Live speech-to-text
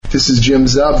This is Jim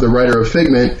Zub, the writer of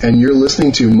Figment, and you're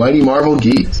listening to Mighty Marvel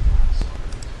Geeks.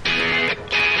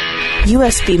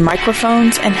 USB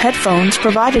microphones and headphones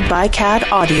provided by CAD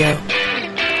Audio.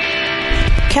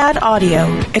 CAD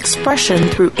Audio, expression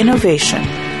through innovation.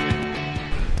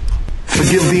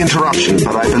 Forgive the interruption,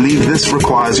 but I believe this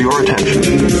requires your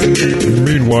attention.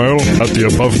 Meanwhile, at the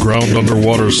above-ground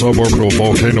underwater suborbital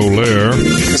volcano lair...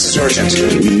 This is urgent.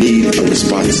 We need a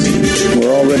response team.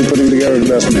 We're already putting together the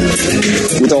best man.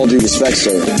 With all due respect,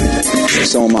 sir,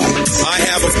 so am I. I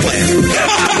have a plan.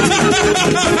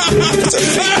 It's a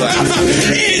fake laugh.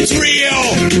 It's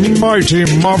real! Mighty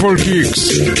Marvel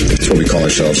Geeks. That's what we call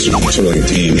ourselves. Sort of like a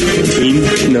team. Team?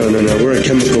 No. We're a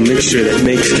chemical mixture that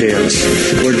makes chaos.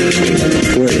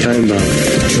 We're a time bomb.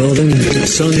 Well then,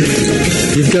 son,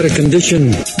 you've got a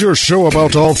condition. Your show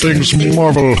about all things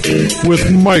Marvel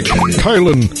with Mike,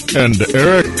 Kylan, and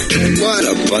Eric. What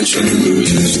a bunch of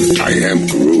losers. I am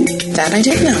Groot. That I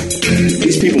did know.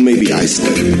 These people may be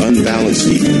isolated, unbalanced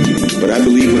even, but I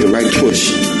believe with the right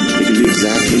push, they can do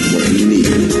exactly what we need.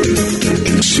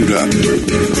 Suit up.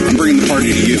 I'm bringing the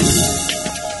party to you.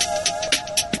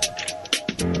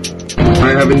 I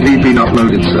have indeed been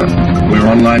uploaded, sir. We're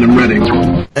online and ready.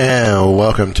 And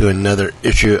welcome to another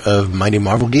issue of Mighty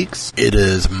Marvel Geeks. It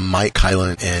is Mike,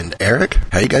 Kylan, and Eric.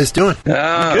 How you guys doing?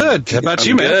 Good. How about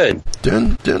you, man?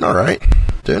 Doing all right.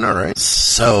 Doing all right.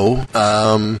 So,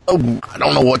 I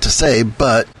don't know what to say,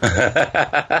 but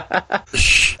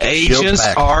agents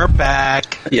are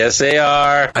back. Yes, they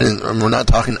are. We're not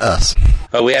talking to us.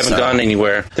 Oh, we haven't gone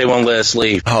anywhere. They won't let us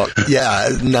leave. Oh, yeah,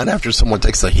 not after someone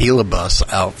takes a Helibus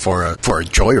out for a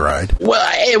joyride. Well,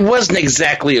 it wasn't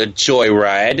exactly a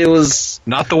joyride. It was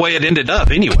not the way it ended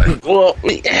up, anyway. Well,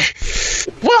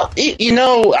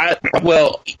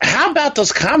 how about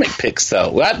those comic picks,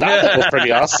 though? I thought that was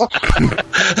pretty awesome.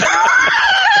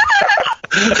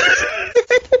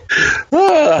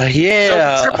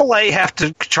 Yeah. So AAA have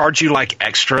to charge you like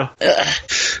extra?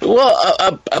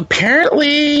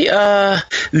 Apparently,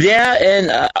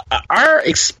 and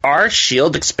our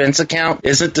Shield expense account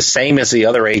isn't the same as the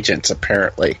other agents,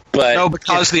 apparently. But no,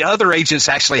 because the other agents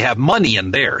actually have money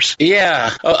in theirs.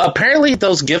 Yeah, apparently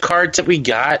those gift cards that we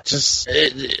got just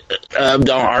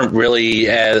aren't really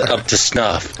up to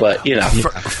snuff. But you know,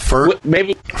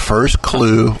 maybe first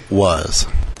clue was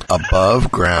above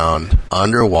ground,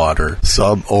 underwater,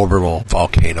 suborbital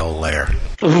volcano lair.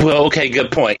 Well, okay, good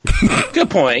point.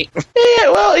 Good point. Yeah,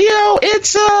 well, you know,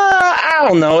 it's I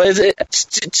don't know.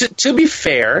 To be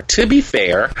fair,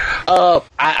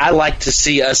 I like to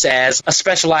see us as a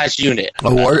specialized unit.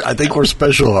 Oh, I think we're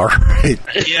special, all right.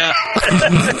 Yeah.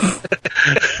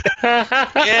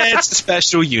 Yeah, it's a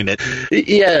special unit.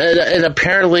 Yeah, and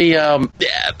apparently,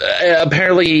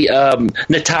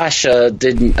 Natasha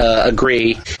didn't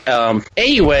agree.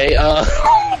 Anyway,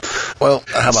 well,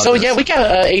 how about so this? yeah, we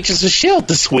got Agents of S.H.I.E.L.D.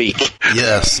 this week.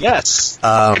 Yes.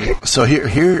 So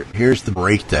here's the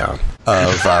breakdown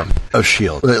of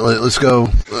S.H.I.E.L.D. Let's go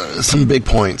some big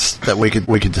points that we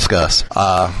could discuss.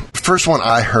 First one,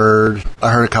 I heard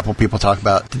a couple people talk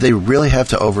about, did they really have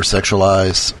to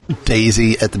over-sexualize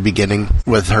Daisy at the beginning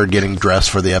with her getting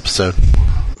dressed for the episode?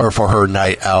 Or for her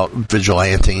night out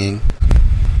vigilanting?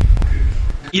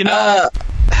 You know,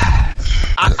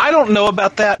 I don't know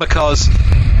about that because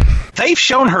they've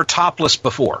shown her topless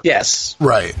before. Yes.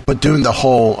 Right. But doing the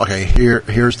whole, okay,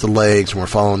 here's the legs, and we're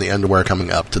following the underwear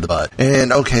coming up to the butt.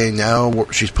 And, okay, now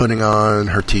she's putting on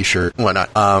her T-shirt and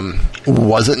whatnot.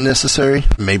 Was it necessary?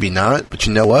 Maybe not. But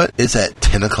you know what? It's at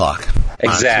 10 o'clock.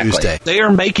 Exactly. On Tuesday. They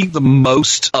are making the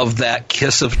most of that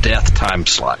kiss of death time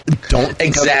slot. Don't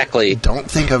think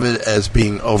of it as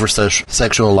being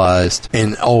over-sexualized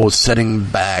and, setting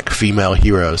back female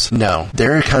heroes. No.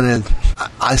 They're kind of,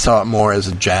 I saw it more as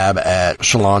a jab at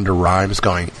Shalonda Rhimes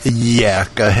going, yeah,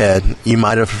 go ahead. You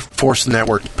might have forced the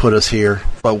network to put us here,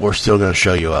 but we're still going to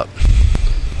show you up.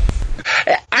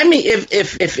 I mean,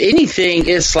 if anything,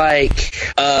 it's like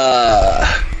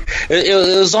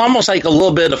it was almost like a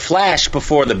little bit of flash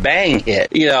before the bang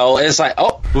hit. You know, it's like,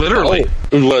 literally,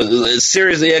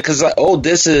 seriously, because I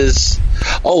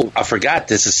forgot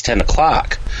this is 10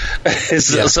 o'clock.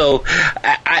 So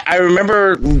I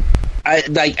remember.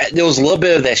 There was a little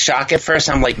bit of that shock at first.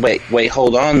 I'm like, wait,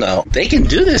 hold on, though. They can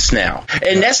do this now.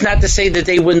 And that's not to say that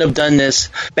they wouldn't have done this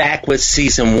back with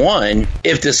season 1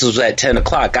 if this was at 10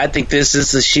 o'clock. I think this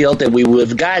is the S.H.I.E.L.D. that we would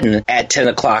have gotten at 10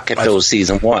 o'clock if it was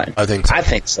season 1. I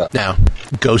think so. Now,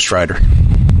 Ghost Rider.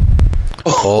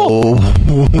 Oh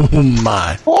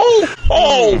my.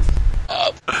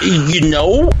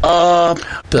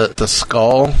 The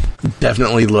skull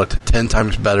definitely looked 10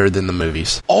 times better than the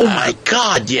movies. Oh my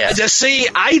God! Yes. See,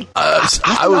 I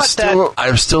was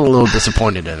still a little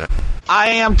disappointed in it. I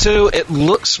am too. It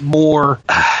looks more.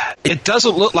 It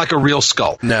doesn't look like a real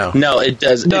skull. No, it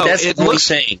does. No, that's it the only looks.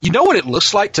 thing. You know what it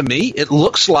looks like to me? It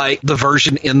looks like the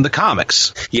version in the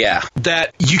comics. Yeah.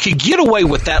 That you can get away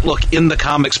with that look in the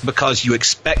comics because you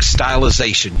expect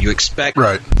stylization. You expect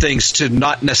things to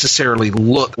not necessarily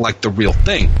look like the real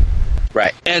thing.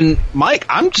 Right. And Mike,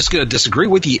 I'm just going to disagree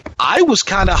with you. I was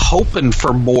kind of hoping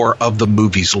for more of the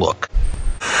movie's look.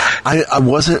 I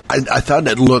wasn't. I thought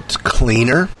it looked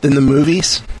cleaner than the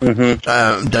movies.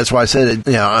 Mm-hmm. That's why I said it.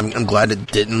 You know, I'm glad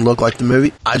it didn't look like the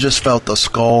movie. I just felt the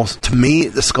skull. To me,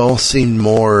 the skull seemed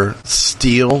more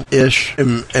steel-ish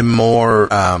and more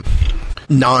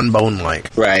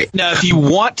non-bone-like. Right. Now, if you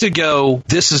want to go,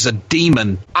 this is a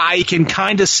demon, I can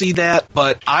kind of see that,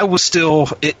 but I was still.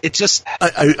 It just.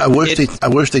 I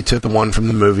wish they took the one from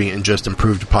the movie and just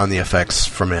improved upon the effects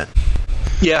from it.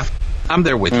 Yeah. I'm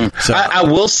there with you. So, I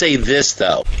will say this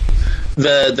though,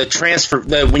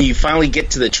 when you finally get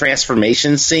to the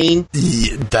transformation scene,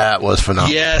 that was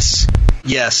phenomenal. Yes.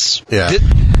 Yeah.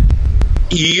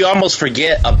 You almost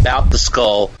forget about the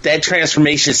skull. That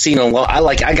transformation scene alone,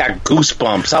 I got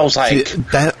goosebumps. I was like, see,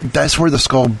 that's where the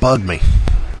skull bugged me.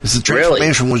 The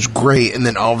transformation was great, and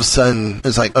then all of a sudden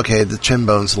it's like, okay, the chin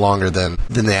bone's longer than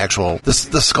the actual. The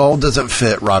skull doesn't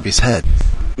fit Robbie's head.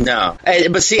 No,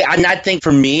 but see, I think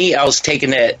for me, I was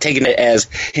taking it as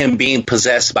him being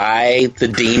possessed by the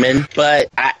demon. But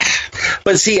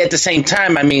see, at the same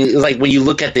time, I mean, like when you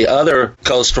look at the other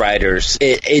Ghost Riders,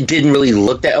 it didn't really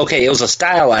look that okay. It was a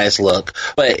stylized look,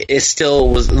 but it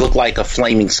still looked like a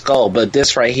flaming skull. But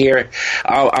this right here,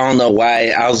 I don't know why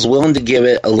I was willing to give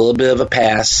it a little bit of a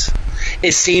pass.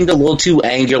 It seemed a little too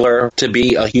angular to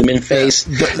be a human face,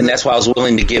 and that's why I was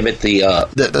willing to give it the.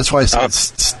 That's why I said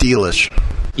steelish.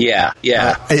 Yeah.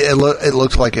 It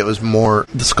looked like it was more.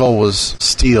 The skull was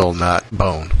steel, not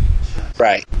bone.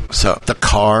 Right. So the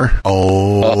car.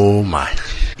 Oh my.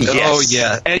 Yes. Oh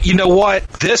yeah. And you know what?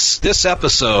 This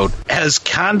episode has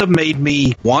kind of made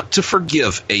me want to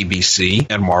forgive ABC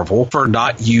and Marvel for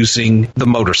not using the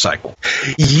motorcycle.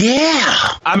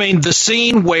 Yeah. I mean, the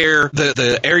scene where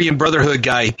the Aryan Brotherhood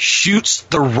guy shoots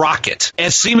the rocket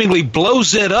and seemingly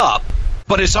blows it up.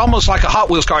 But it's almost like a Hot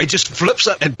Wheels car. He just flips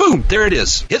up and boom, there it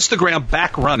is. Hits the ground,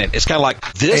 back running. It's kind of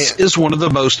like, this is one of the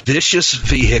most vicious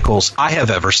vehicles I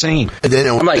have ever seen. And then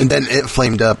it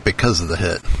flamed up because of the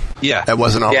hit. Yeah. It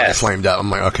wasn't already flamed up. I'm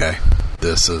like, okay,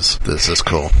 this is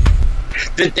cool.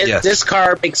 This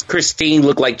car makes Christine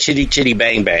look like Chitty Chitty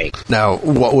Bang Bang. Now,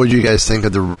 what would you guys think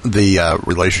of the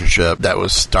relationship that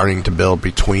was starting to build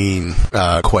between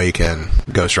Quake and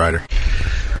Ghost Rider?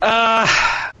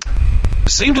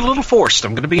 Seemed a little forced,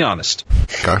 I'm going to be honest.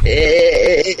 Okay.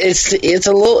 It's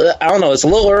a little, I don't know, it's a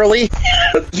little early.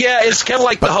 Yeah, it's kind of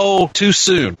like the whole too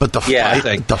soon. But the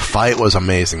fight was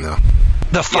amazing, though.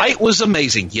 The fight was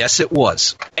amazing. Yes, it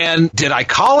was. And did I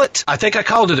call it? I think I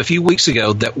called it a few weeks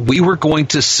ago that we were going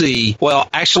to see, well,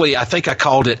 actually, I think I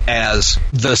called it as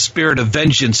the spirit of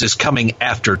vengeance is coming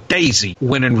after Daisy,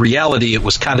 when in reality it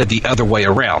was kind of the other way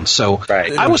around. So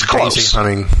I was close. Daisy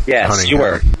hunting you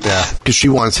were. Yeah, because she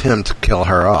wants him to kill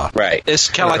her off. Right. It's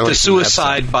kind of like the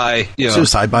suicide by,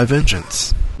 Suicide by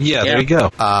vengeance. Yeah, there you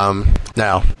go.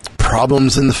 Now,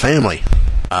 problems in the family.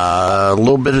 A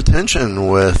little bit of tension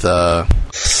with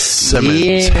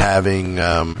Simmons having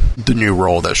the new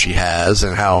role that she has,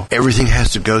 and how everything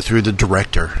has to go through the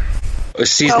director.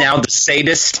 She's now the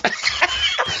sadist.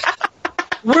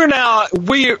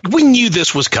 We knew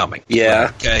this was coming.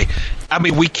 Yeah. Okay. I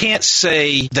mean, we can't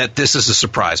say that this is a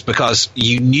surprise because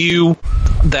you knew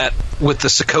that with the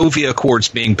Sokovia Accords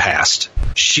being passed,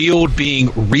 S.H.I.E.L.D.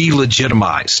 being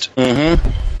re-legitimized,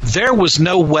 there was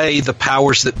no way the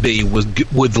powers that be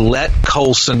would let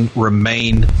Coulson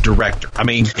remain director. I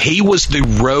mean, he was the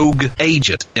rogue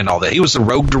agent and all that. He was the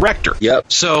rogue director.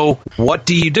 Yep. So what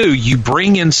do? You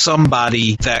bring in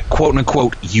somebody that, quote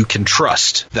unquote, you can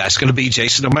trust. That's going to be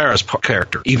Jason O'Mara's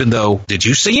character. Even though, did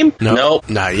you see him? Nope.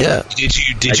 Not yet.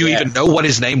 Did you even know what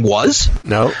his name was?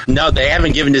 No. No, they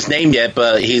haven't given his name yet,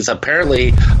 but he's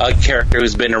apparently a character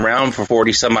who's been around for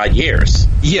 40 some odd years.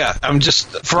 Yeah,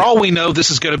 for all we know,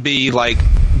 this is going to be like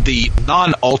the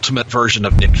non-ultimate version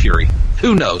of Nick Fury.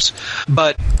 Who knows?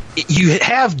 But you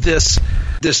have this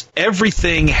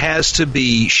everything has to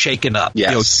be shaken up.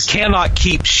 Yes. You cannot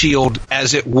keep S.H.I.E.L.D.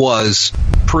 as it was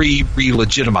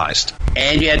re-legitimized.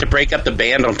 And you had to break up the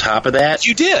band on top of that?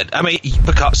 You did. I mean,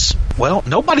 because,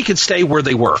 nobody could stay where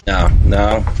they were.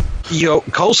 No.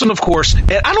 Coulson, of course,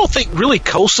 and I don't think really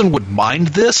Coulson would mind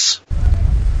this,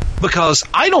 because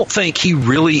I don't think he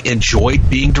really enjoyed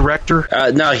being director.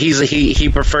 No, he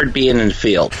preferred being in the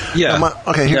field. Yeah.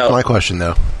 Here's my question,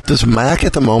 though. Does Mac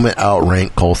at the moment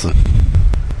outrank Coulson?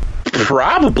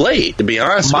 Probably, to be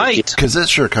honest with you. Because it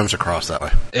sure comes across that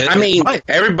way.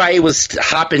 Everybody was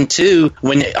hopping too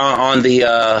when on the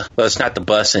well, it's not the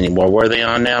bus anymore. Where are they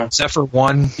on now? Zephyr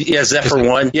 1. Yeah, Zephyr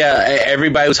 1. Yeah,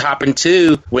 everybody was hopping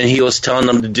too when he was telling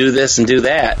them to do this and do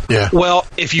that. Yeah. Well,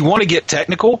 if you want to get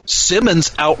technical,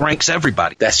 Simmons outranks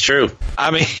everybody. That's true.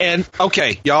 I mean, and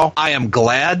okay, y'all, I am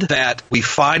glad that we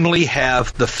finally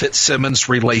have the Fitzsimmons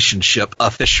relationship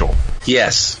official.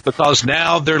 Yes. Because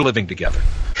now they're living together.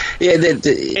 Yeah,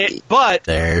 but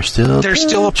they're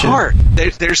still apart.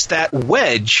 There's that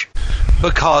wedge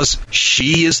because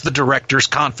she is the director's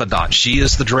confidant. She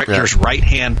is the director's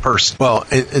right-hand person. Well,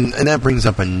 and that brings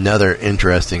up another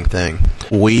interesting thing.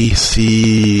 We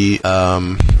see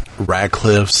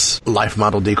Radcliffe's life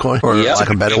model decoy, or like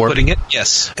a better word. Putting it,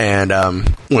 yes. And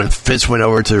when Fitz went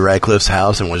over to Radcliffe's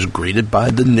house and was greeted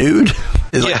by the nude,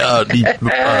 it's like,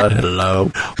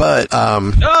 hello. But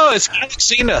it's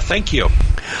Alexina. Thank you.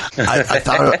 I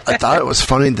thought it was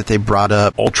funny that they brought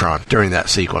up Ultron during that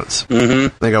sequence.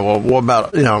 Mm-hmm. They go, well, what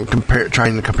about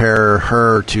trying to compare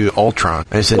her to Ultron?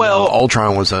 And I said, no,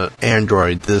 Ultron was an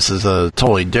android. This is a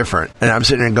totally different. And I'm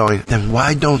sitting there going, then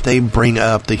why don't they bring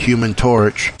up the Human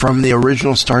Torch from the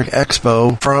original Stark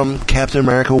Expo from Captain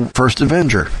America: First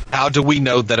Avenger? How do we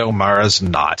know that O'Mara's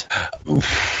not?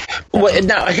 Well,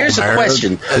 now here's a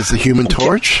question: is the Human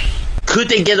Torch? Could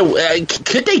they get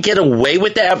away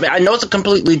with that? I mean, I know it's a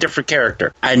completely different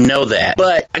character. I know that,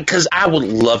 but because I would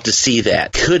love to see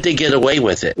that. Could they get away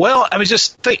with it? Well, I mean,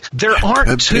 just think there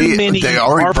aren't too many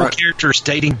Marvel characters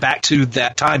dating back to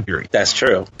that time period. That's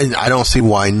true, and I don't see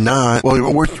why not.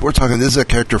 Well, we're talking. This is a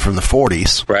character from the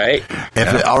 40s, right?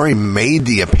 If it already made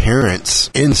the appearance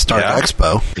in Stark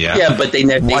Expo, but they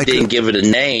didn't give it a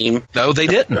name. No, they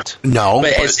didn't. No,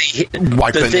 but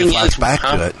why couldn't they flash back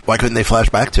to it? Why couldn't they flash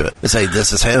back to it? Say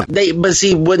this is him.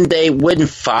 Wouldn't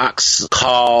Fox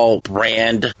call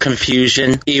brand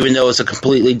confusion, even though it's a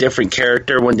completely different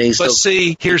character when they But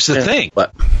see, here's the thing.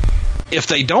 What? If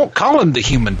they don't call him the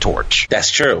Human Torch,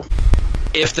 that's true.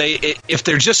 If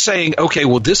they're just saying, okay,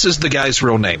 well, this is the guy's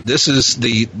real name, this is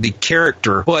the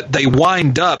character, but they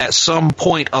wind up at some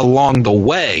point along the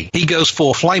way, he goes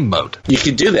full flame mode. You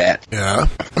could do that. Yeah.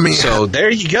 I mean, so there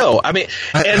you go. I mean,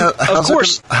 of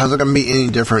course, how's it going to be any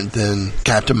different than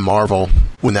Captain Marvel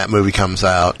when that movie comes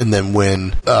out, and then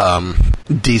when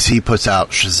DC puts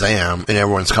out Shazam, and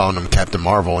everyone's calling him Captain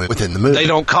Marvel within the movie? They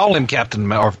don't call him Captain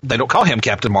Marvel. They don't call him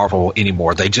Captain Marvel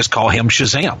anymore. They just call him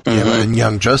Shazam. Yeah, but in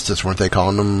Young Justice, weren't they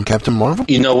calling him Captain Marvel?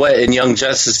 You know what? In Young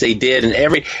Justice, they did, and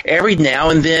every now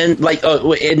and then,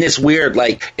 and it's weird,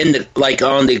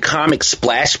 on the comic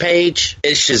splash page,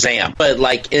 it's Shazam, but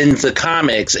in the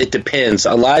comics, it depends.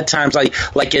 A lot of times,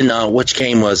 like in which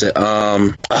game was it?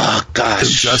 Oh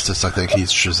gosh, Justice. I think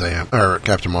he's Shazam or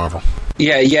Captain Marvel.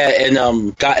 Yeah, and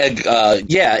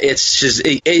it's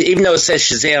even though it says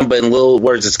Shazam, but in little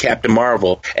words, it's Captain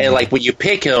Marvel. And when you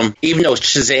pick him, even though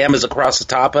Shazam is across the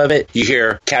top of it, you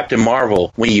hear Captain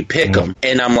Marvel when you pick him.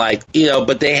 And I'm like,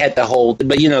 but they had the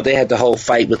whole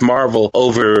fight with Marvel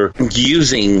over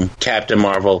using Captain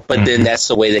Marvel. But then that's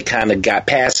the way they kind of got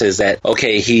past is that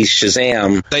he's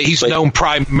Shazam. He's known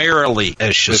primarily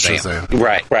as Shazam.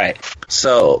 Right.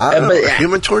 So,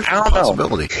 Human Torch, I don't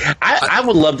possibility. I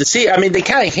would love to see. I mean, they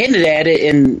kind of hinted at it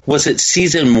in, was it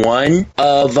season 1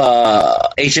 of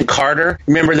Agent Carter?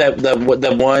 Remember that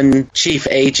the one chief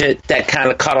agent that kind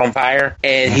of caught on fire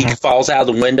and he falls out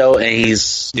of the window and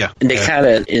and they kind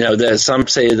of, some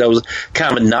say that was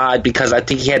kind of a nod because I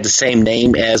think he had the same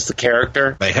name as the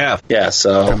character. They have. Yeah,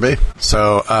 so. Can be.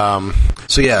 So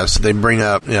they bring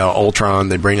up, Ultron,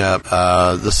 they bring up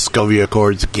the Sokovia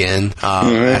Accords again,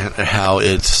 and how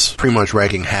it's pretty much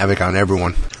wreaking havoc on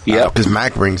everyone. Yeah. Because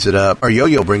Mac brings it up, or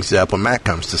Yo-Yo brings it up when Mac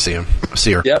comes to see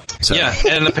her. Yep. So. Yeah,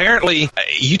 and apparently,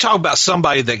 you talk about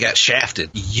somebody that got shafted.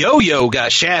 Yo-Yo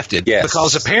got shafted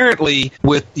because apparently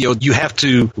you have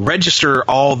to register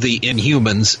all the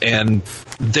Inhumans, and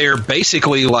they're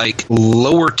basically like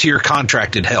lower tier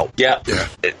contracted help. Yeah.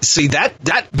 See,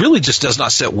 that really just does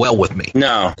not sit well with me.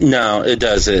 No, it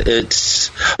doesn't.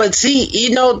 But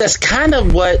see, that's kind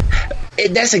of what.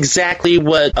 That's exactly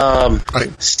what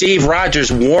Steve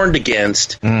Rogers warned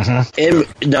against in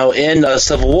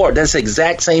Civil War. That's the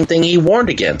exact same thing he warned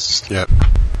against. Yep.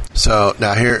 So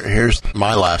now here's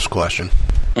my last question.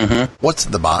 What's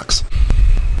the box?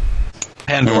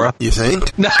 Pandora. You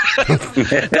think? No,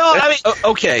 I mean,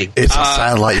 okay. It's a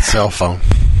satellite cell phone.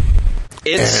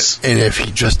 And if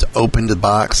he just opened the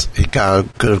box, he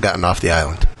could have gotten off the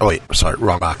island. Oh, wait. Sorry.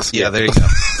 Wrong box. Yeah, there you go.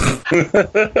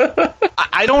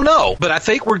 I don't know, but I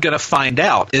think we're going to find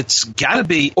out. It's got to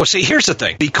be... Well, see, here's the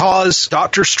thing. Because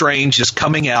Doctor Strange is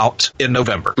coming out in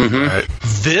November, Right.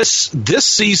 this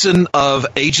season of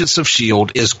Agents of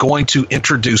S.H.I.E.L.D. is going to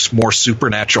introduce more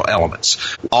supernatural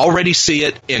elements. Already see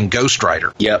it in Ghost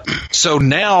Rider. Yep. So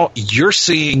now you're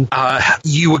seeing,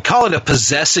 you would call it a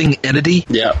possessing entity.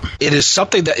 Yep. It is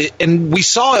something that, and we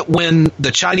saw it when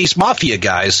the Chinese mafia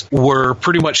guys were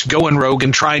pretty much going rogue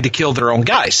and trying to kill their own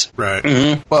guys. Right.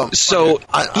 Mm-hmm. Well, so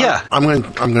I'm going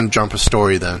to jump a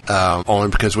story then, only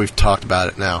because we've talked about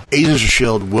it now. Agents of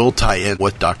S.H.I.E.L.D. will tie in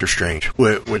with Doctor Strange,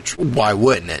 which why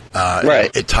wouldn't it?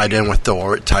 Right. It tied in with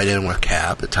Thor. It tied in with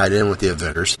Cap. It tied in with the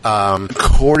Avengers.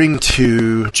 According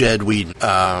to Jed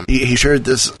Whedon, he shared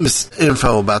this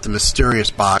info about the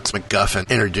mysterious box MacGuffin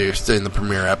introduced in the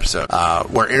premiere episode.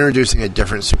 We're introducing a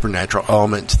different supernatural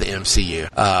element to the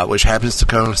MCU, which happens to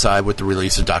coincide with the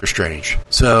release of Doctor Strange.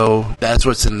 So that's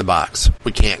what's in the box.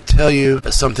 We can't tell you,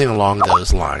 but something along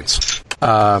those lines.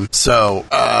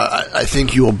 I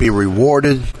think you will be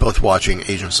rewarded both watching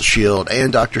Agents of S.H.I.E.L.D.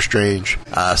 and Doctor Strange.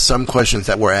 Some questions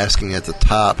that we're asking at the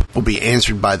top will be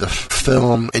answered by the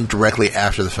film and directly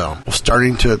after the film. We're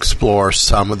starting to explore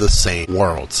some of the same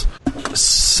worlds.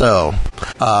 So,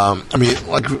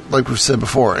 like we've said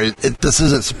before, this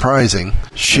isn't surprising.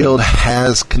 S.H.I.E.L.D.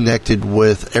 has connected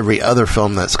with every other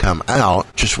film that's come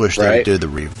out. Just wish they would do the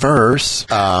reverse.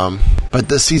 But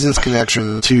this season's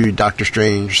connection to Doctor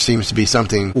Strange seems to be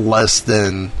something less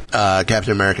than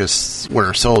Captain America's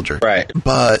Winter Soldier. Right.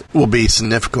 But will be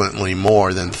significantly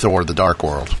more than Thor: The Dark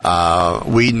World.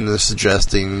 Whedon is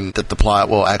suggesting that the plot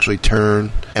will actually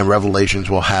turn and revelations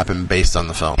will happen based on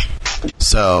the film.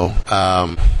 So,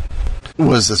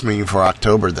 what does this mean for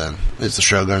October then? Is the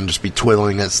show going to just be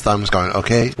twiddling its thumbs going,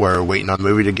 okay, we're waiting on the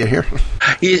movie to get here?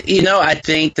 I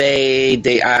think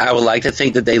I would like to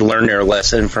think that they learned their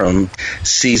lesson from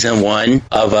season 1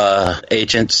 of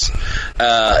Agents of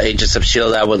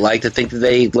S.H.I.E.L.D. I would like to think that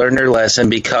they learned their lesson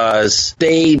because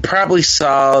they probably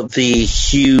saw the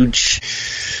huge...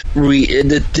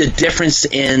 the difference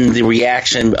in the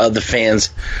reaction of the fans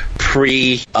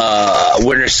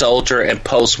pre-Winter Soldier and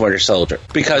post-Winter Soldier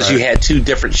because you had two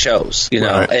different shows,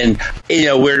 and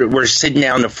we're sitting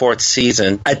down the 4th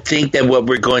season. I think that what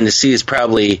we're going to see is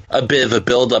probably a bit of a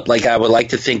build-up. Like, I would like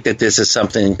to think that this is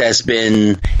something that's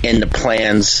been in the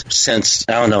plans since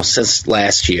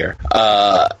last year.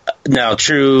 Now,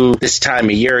 true, this time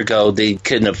a year ago, they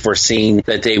couldn't have foreseen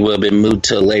that they would have been moved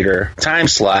to a later time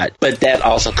slot, but that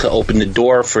also could open the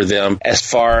door for them as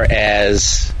far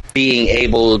as being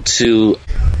able to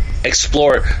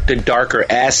explore the darker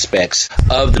aspects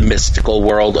of the mystical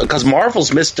world, because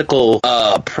Marvel's mystical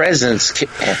presence,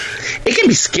 it can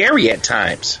be scary at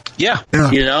times. Yeah.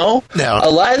 A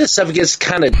lot of this stuff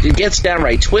gets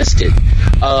downright twisted.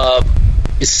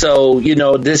 So,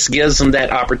 this gives them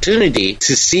that opportunity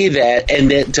to see that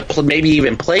and then to maybe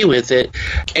even play with it.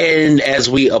 And as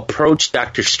we approach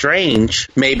Doctor Strange,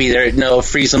 maybe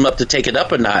frees them up to take it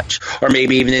up a notch or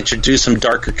maybe even introduce some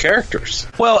darker characters.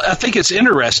 Well, I think it's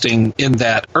interesting in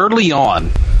that early on,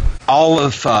 all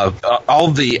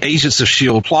the Agents of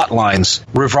S.H.I.E.L.D. plot lines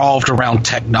revolved around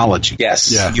technology.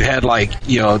 Yes. Yeah. You had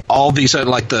all these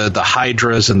like the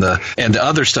Hydras and the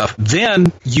other stuff.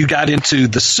 Then you got into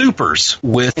the supers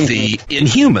with the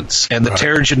Inhumans and the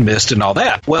Terrigen Mist and all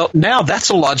that. Well, now that's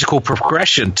a logical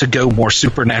progression to go more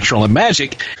supernatural and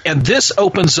magic, and this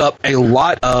opens up a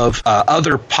lot of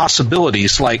other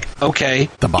possibilities. Like, okay,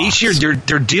 each year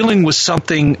they're dealing with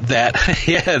something that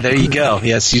yeah, there you go.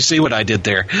 Yes, you see what I did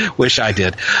there. Wish I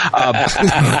did.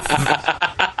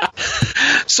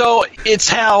 So it's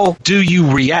how do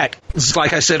you react?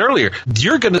 Like I said earlier,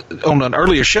 on an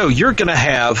earlier show, you're going to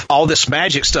have all this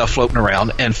magic stuff floating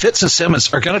around, and Fitz and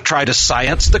Simmons are going to try to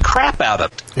science the crap out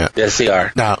of it. Yeah. Yes, they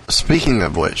are. Now, speaking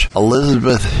of which,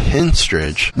 Elizabeth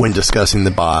Henstridge, when discussing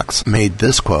the box, made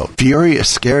this quote: "Fury is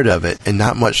scared of it, and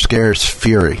not much scares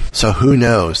Fury. So who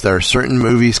knows? There are certain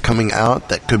movies coming out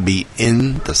that could be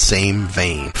in the same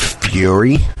vein."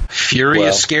 Fury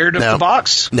is scared of the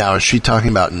box? Now, is she talking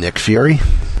about Nick Fury?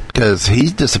 Because he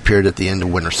disappeared at the end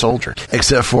of Winter Soldier,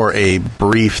 except for a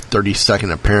brief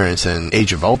 30-second appearance in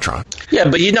Age of Ultron. Yeah,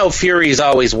 but Fury is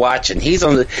always watching. He's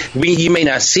on you may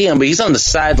not see him, but he's on the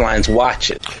sidelines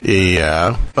watching.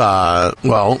 Yeah.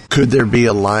 Well, could there be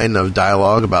a line of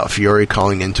dialogue about Fury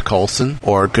calling into Coulson?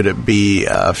 Or could it be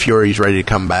Fury's ready to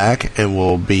come back and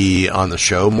will be on the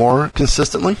show more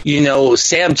consistently?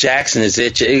 Sam Jackson is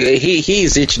itching.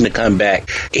 He's itching to come back.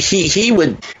 He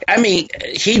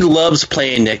loves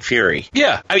playing Nick Nick Fury.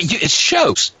 Yeah, I mean, it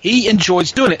shows he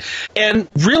enjoys doing it, and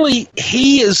really,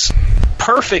 he is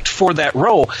perfect for that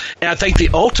role. And I think the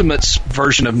Ultimates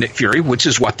version of Nick Fury, which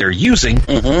is what they're using,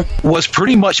 was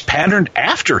pretty much patterned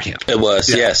after him. It was,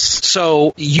 yes.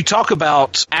 So you talk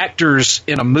about actors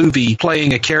in a movie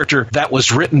playing a character that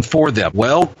was written for them.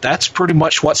 Well, that's pretty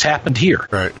much what's happened here.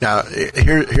 Right. Now,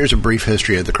 here's a brief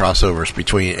history of the crossovers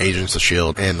between Agents of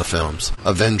S.H.I.E.L.D. and the films.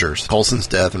 Avengers, Coulson's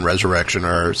death and resurrection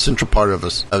are a central part of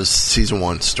Season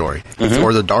 1 story.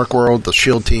 For the Dark World, the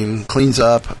S.H.I.E.L.D. team cleans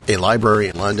up a library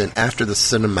in London after the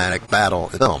cinematic battle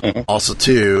in the film. Also,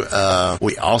 too,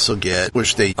 we also get,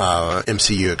 which the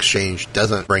MCU exchange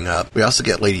doesn't bring up, we also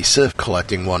get Lady Sif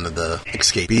collecting one of the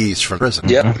escapees from prison.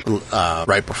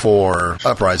 Right before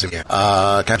Uprising.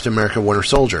 Captain America Winter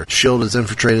Soldier. S.H.I.E.L.D. is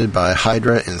infiltrated by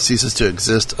Hydra and ceases to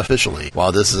exist officially.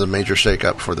 While this is a major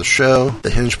shakeup for the show, the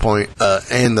hinge point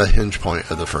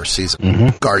of the first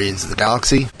season. Guardians of the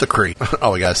Galaxy, the Kree.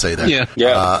 Oh, we gotta say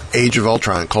that. Age of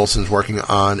Ultron. Coulson's working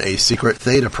on a secret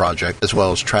Theta project, as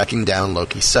well as tracking down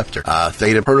Loki's scepter.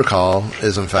 Theta Protocol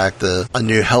is in fact a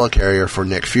new helicarrier for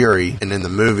Nick Fury, and in the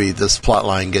movie, this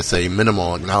plotline gets a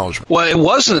minimal acknowledgement. Well,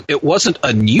 it wasn't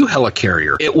a new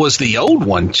helicarrier. It was the old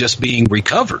one just being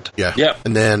recovered.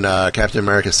 And then Captain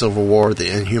America: Civil War. The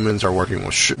Inhumans working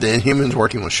with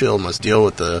S.H.I.E.L.D. must deal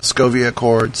with the Sokovia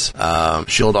Accords.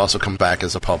 S.H.I.E.L.D. also comes back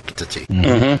as a public entity.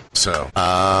 So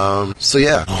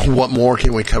yeah, what more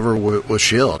can we cover with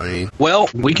S.H.I.E.L.D.? I mean, well,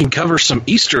 we can cover some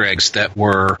Easter eggs that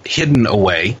were hidden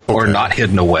away or not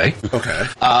hidden away.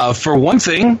 For one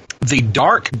thing, the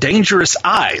dark, dangerous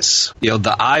eyes.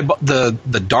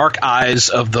 The dark eyes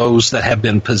of those that have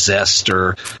been possessed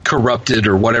or corrupted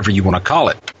or whatever you want to call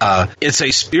it. It's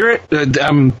a spirit.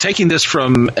 I'm taking this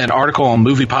from an article on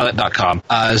MoviePilot.com.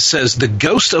 Says the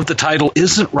ghost of the title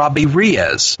isn't Robbie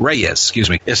Reyes.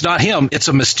 It's not him. It's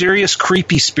a mysterious,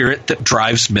 creepy spirit that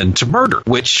drives men to murder.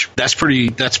 Which that's pretty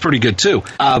good too.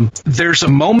 There's a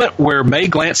moment where May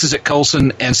glances at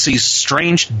Coulson and sees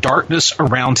strange darkness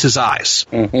around his eyes.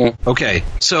 Okay,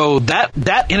 so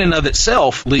that in and of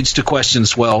itself leads to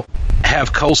questions. Well,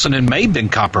 have Coulson and May been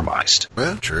compromised?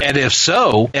 Well, true. And if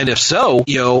so,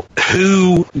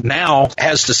 who now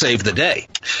has to save the day?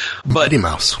 But Mickey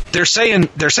Mouse. They're saying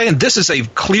this is a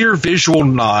clear visual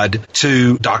nod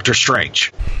to Doctor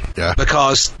Strange. Yeah.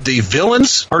 Because the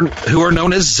villains who are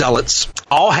known as zealots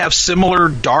all have similar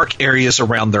dark areas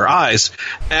around their eyes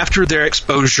after their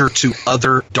exposure to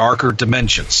other darker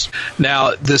dimensions.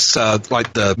 Now, this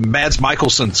like the Mads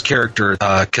Mikkelsen's character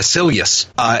Caecilius,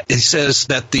 he says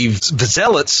that the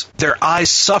zealots, their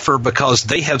eyes suffer because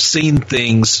they have seen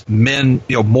things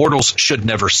mortals should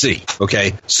never see.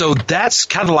 Okay, so that's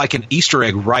kind of like an Easter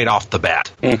egg right off the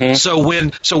bat. So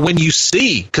when you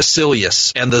see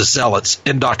Caecilius and the zealots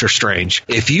in Doctor Strange,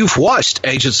 if you've watched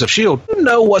Agents of S.H.I.E.L.D., you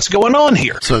know what's going on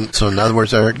here. So in other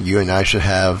words, Eric, you and I should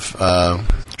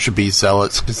be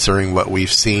zealots considering what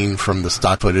we've seen from the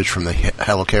stock footage from the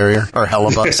helicarrier or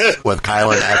helibus with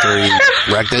Kylan after he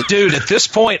wrecked it. Dude, at this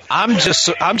point, I'm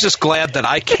just glad that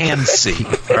I can see.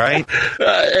 Right?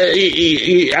 I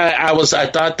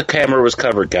thought the camera was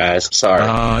covered, guys.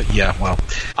 Sorry. Yeah. Well,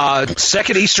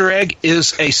 second Easter egg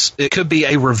is it could be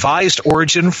a revised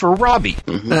origin for Robbie.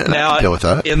 Now, deal with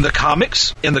that. In the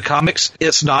comics,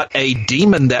 it's not a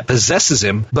demon that possesses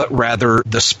him, but rather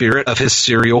the spirit of his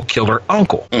serial killer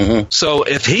uncle. So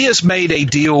if he has made a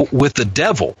deal with the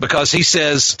devil, because he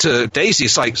says to Daisy,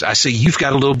 it's like, I see you've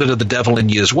got a little bit of the devil in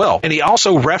you as well. And he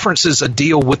also references a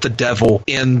deal with the devil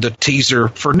in the teaser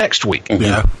for next week.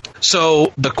 Yeah.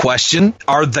 So the question,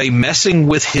 are they messing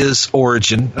with his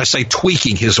origin? I say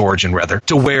tweaking his origin, rather,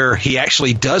 to where he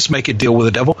actually does make a deal with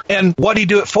the devil. And what do you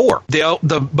do it for?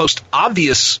 The most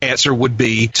obvious answer would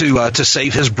be to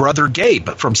save his brother Gabe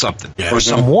from something or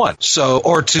someone. So,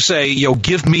 or to say,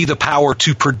 give me the power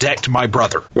to protect my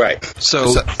brother. Right.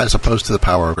 So, as opposed to the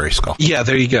power of Grayskull. Yeah,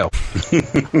 there you go.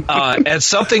 And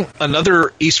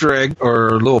another Easter egg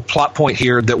or little plot point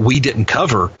here that we didn't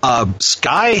cover.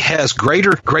 Skye has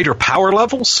greater power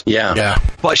levels. Yeah.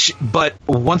 But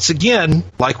once again,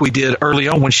 like we did early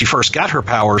on when she first got her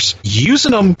powers,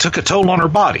 using them took a toll on her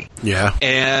body. Yeah.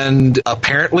 And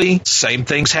apparently, same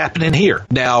things happening here.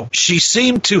 Now, she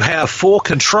seemed to have full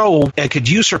control and could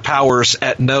use her powers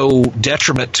at no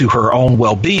detriment to her own well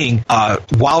well-being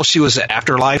while she was at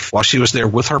Afterlife, while she was there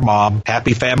with her mom,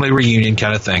 happy family reunion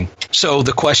kind of thing. So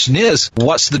the question is,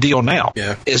 what's the deal now?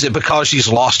 Yeah. Is it because she's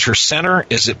lost her center?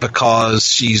 Is it because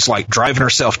she's like driving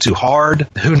herself too hard?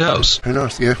 Who knows? Who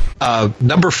knows? Yeah.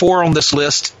 Number 4 on this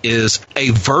list is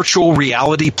a virtual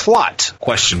reality plot?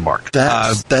 Question mark.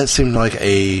 That seemed like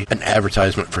an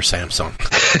advertisement for Samsung.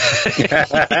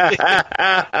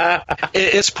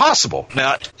 It's possible.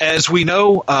 Now, as we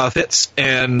know, Fitz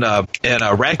and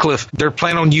Radcliffe, they're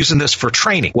planning on using this for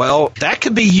training. Well, that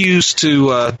could be used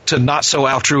to not so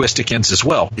altruistic ends as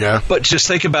well. Yeah. But just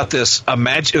think about this.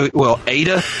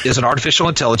 Ada is an artificial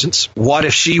intelligence. What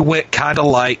if she went kind of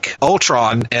like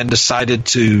Ultron and decided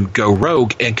to go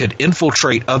rogue and could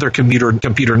infiltrate other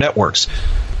computer networks?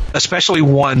 Especially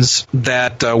ones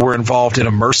that were involved in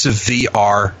immersive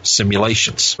VR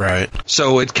simulations. Right.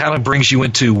 So it kind of brings you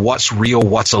into what's real,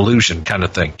 what's illusion kind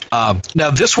of thing.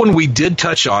 Now, this one we did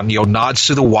touch on, nods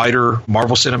to the wider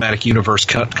Marvel Cinematic Universe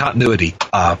continuity.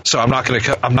 So I'm not going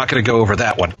to go over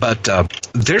that one. But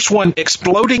there's one,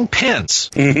 exploding pins.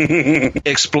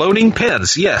 Exploding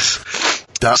pins, yes.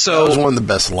 That was one of the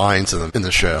best lines in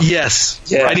the show.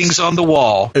 Yes. Writings on the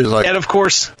wall. It was like, and of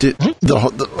course,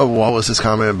 what was his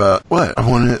comment about? What I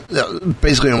wanted,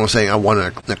 basically, almost saying I want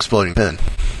an exploding pin.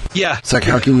 Yeah. It's like,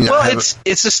 how can you not have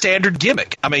it's a standard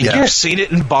gimmick. I mean, you've seen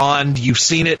it in Bond. You've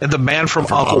seen it in The Man from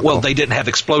U.N.C.L.E. Well, they didn't have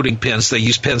exploding pins. They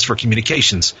used pins for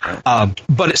communications.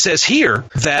 But it says here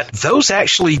that those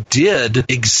actually did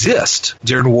exist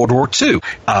during World War II.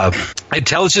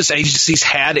 Intelligence agencies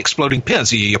had exploding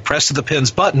pins. You press the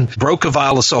pin's button, broke a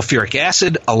vial of sulfuric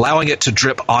acid, allowing it to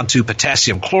drip onto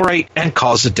potassium chlorate and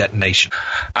cause a detonation.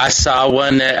 I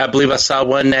believe I saw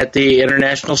one at the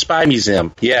International Spy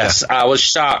Museum. Yes, I was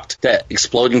shocked that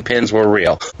exploding pins were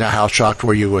real. Now, how shocked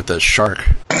were you with the shark?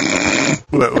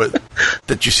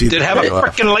 Did you see? Did it have a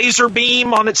freaking laser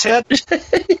beam on its head?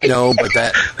 No, but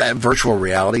that virtual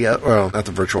reality, well, not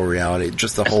the virtual reality,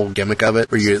 just the whole gimmick of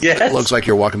it, where it looks like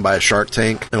you're walking by a shark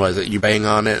tank, and you bang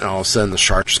on it, and all of a sudden the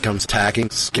shark just comes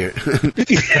attacking. Scary.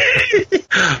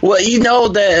 Well,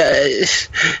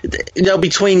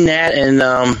 between that and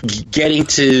getting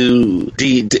to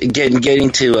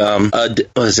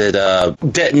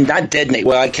not detonate.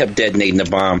 Well, I kept detonating the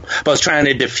bomb, but I was trying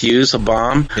to defuse a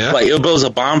bomb. Yeah. Like it was a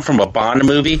bomb from a Bond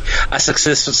movie. I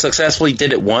successfully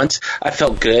did it once. I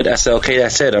felt good. I said, okay,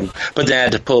 that's it. But then I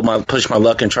had to push my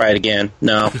luck and try it again.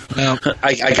 No.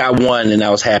 I got one, and I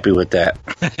was happy with that.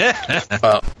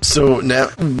 So now,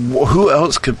 who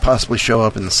else could possibly show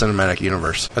up in the cinematic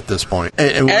universe at this point?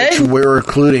 And we're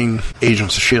including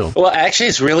Agents of S.H.I.E.L.D. Well, actually,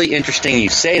 it's really interesting you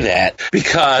say that,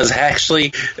 because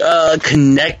actually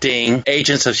connecting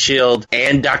Agents of S.H.I.E.L.D.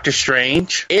 and Doctor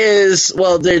Strange is,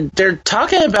 well, they're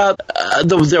talking about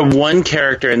the one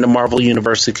character in the Marvel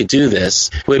Universe who could do this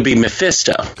would be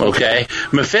Mephisto, okay?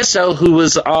 Mephisto, who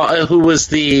was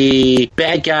the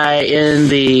bad guy in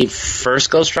the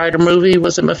first Ghost Rider movie.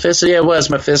 Was it Mephisto? Yeah, it was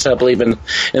Mephisto, I believe, in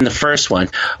the first one.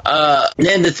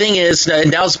 And the thing is,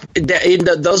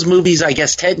 those movies, I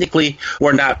guess, technically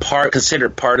were not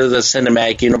considered part of the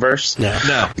cinematic universe.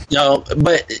 No,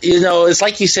 but it's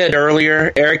like you said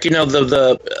earlier, Eric.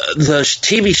 The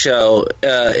TV show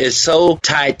is so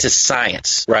tied to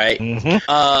science, right?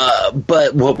 Mm-hmm.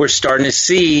 But what we're starting to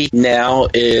see now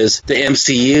is the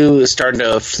MCU is starting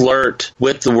to flirt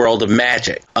with the world of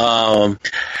magic. And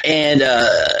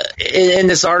in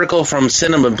this article from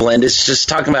Cinema Blend, it's just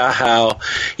talking about how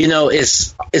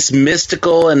it's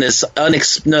mystical and it's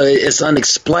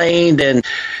unexplained, and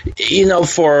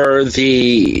for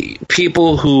the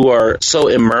people who are so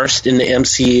immersed in the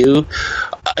MCU,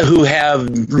 who have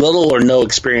little or no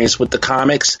experience with the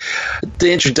comics,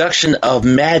 the introduction of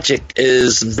magic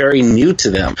is very new to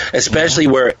them, especially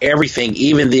where everything,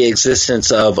 even the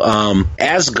existence of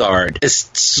Asgard,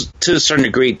 is to a certain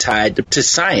degree tied to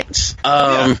science.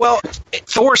 Well,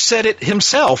 Thor said it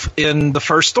himself in the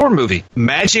first Thor movie.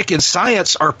 Magic and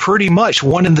science are pretty much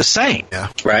one and the same. Yeah.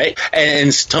 Right?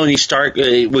 And Tony Stark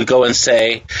would go and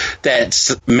say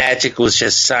that magic was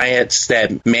just science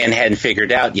that man hadn't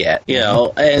figured out yet,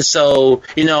 And so,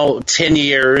 10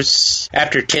 years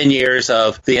after 10 years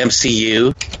of the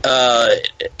MCU,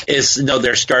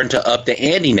 they're starting to up the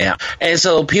ante now. And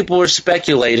so people were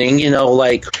speculating,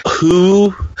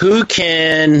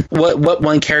 what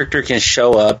one character can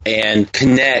show up and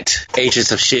connect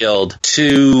Agents of S.H.I.E.L.D.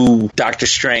 to Doctor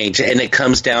Strange. And it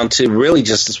comes down to really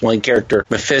just this one character,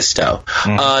 Mephisto.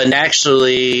 And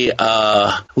actually,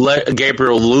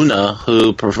 Gabriel Luna,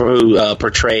 who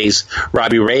portrays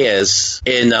Robbie Reyes,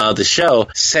 in the show,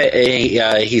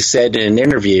 he said in an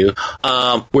interview,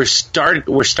 we're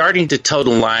starting to toe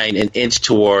the line and inch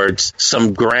towards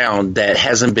some ground that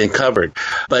hasn't been covered,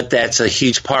 but that's a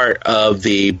huge part of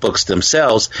the books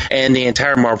themselves and the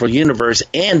entire Marvel universe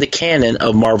and the canon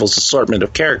of Marvel's assortment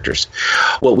of characters.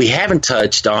 What we haven't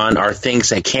touched on are things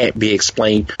that can't be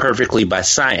explained perfectly by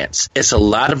science. It's a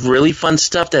lot of really fun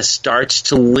stuff that starts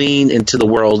to lean into the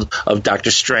world of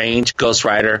Doctor Strange, Ghost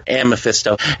Rider, and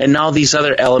Mephisto, and all these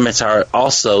other elements are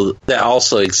also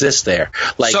exist there.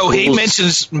 Like, so he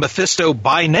mentions Mephisto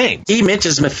by name. He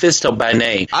mentions Mephisto by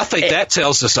name. I think that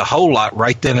tells us a whole lot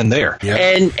right then and there. Yeah.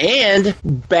 And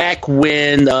back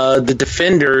when the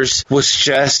Defenders was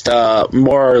just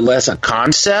more or less a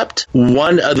concept,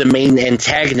 one of the main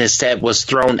antagonists that was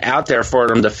thrown out there for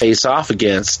them to face off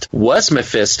against was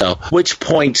Mephisto, which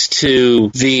points to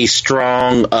the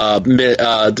strong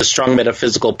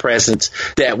metaphysical presence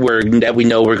that we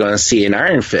know we're going to see in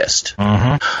Iron Fist.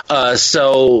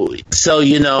 So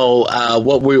you know,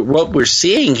 what we're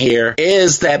seeing here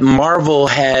is that Marvel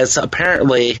has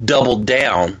apparently doubled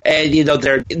down, and you know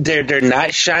they're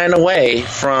not shying away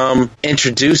from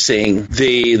introducing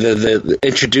the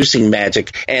introducing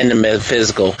magic and the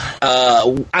metaphysical.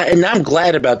 And I'm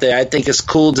glad about that. I think it's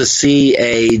cool to see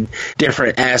a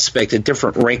different aspect, a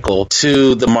different wrinkle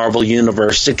to the Marvel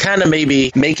universe to kind of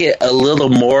maybe make it a little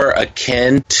more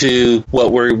akin to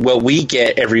what we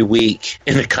get every week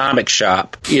in the comic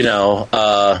shop. You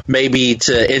know, maybe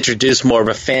to introduce more of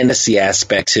a fantasy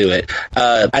aspect to it.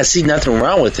 I see nothing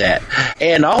wrong with that.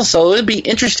 And also, it'd be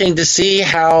interesting to see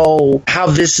how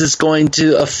this is going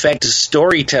to affect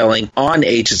storytelling on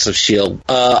Agents of S.H.I.E.L.D.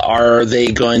 Are they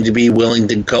going to be willing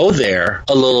to go there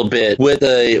a little bit with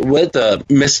the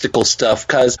mystical stuff?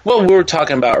 Because what we were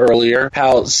talking about earlier,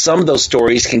 how some of those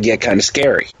stories can get kind of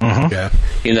scary. Yeah.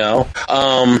 You know,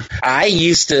 I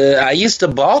used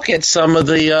to balk at some of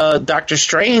the Doctor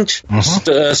Strange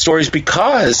stories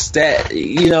because that,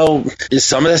 you know,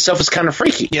 some of that stuff is kind of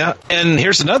freaky. Yeah, and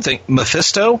here's another thing: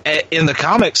 Mephisto in the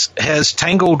comics has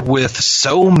tangled with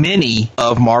so many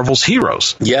of Marvel's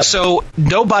heroes. Yeah. So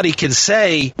nobody can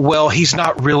say, well, he's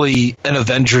not really an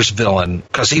Avengers villain,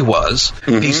 because he was.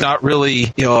 He's not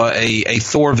really, you know, a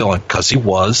Thor villain, because he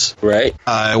was. Right.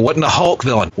 Wasn't a Hulk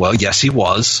villain. Well, yes, he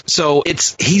was. So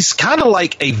he's kind of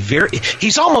like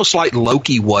he's almost like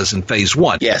Loki was in Phase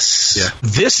 1. Yes.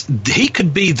 Yeah. He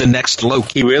could be the next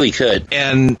Loki. He really could.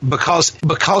 And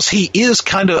because he is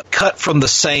kind of cut from the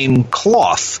same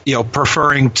cloth, you know,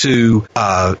 preferring to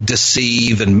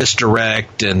deceive and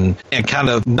misdirect and kind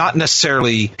of not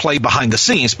necessarily play behind the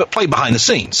scenes, but play behind the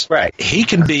scenes. Right. He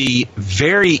can be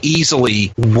very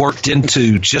easily worked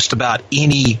into just about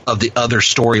any of the other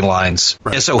storylines.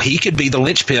 Right. And so he could be the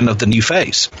linchpin of the new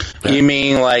phase. You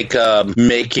mean like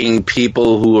making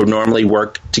people who are normally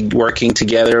working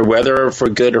together, whether for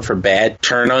good or for bad,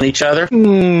 turn on each other?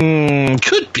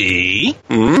 Could be.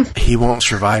 He won't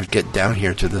survive to get down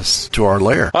here to our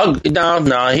lair. Oh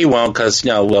no, he won't, because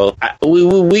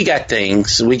we got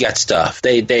things, we got stuff.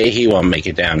 He won't make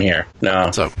it down here.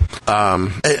 No. So,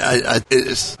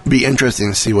 it's be interesting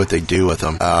to see what they do with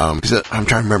them. I'm trying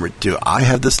to remember. Do I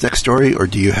have this next story, or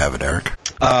do you have it, Eric?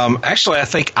 Actually, I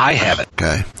think I have it.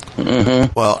 Okay.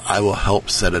 Well, I will help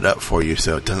set it up for you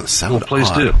so it doesn't sound please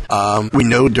odd. We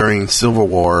know during Civil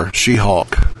War,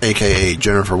 She-Hulk, a.k.a.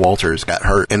 Jennifer Walters, got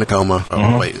hurt in a coma.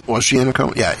 Oh, wait, was she in a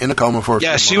coma? Yeah, in a coma for a few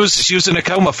months. She was in a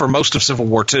coma for most of Civil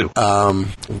War 2.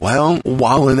 Well,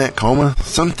 while in that coma,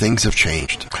 some things have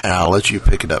changed. And I'll let you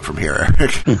pick it up from here,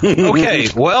 Eric. Okay,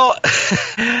 well,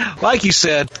 like you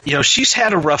said, you know, she's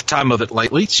had a rough time of it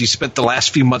lately. She spent the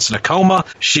last few months in a coma.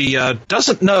 She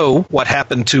doesn't know what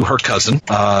happened to her cousin.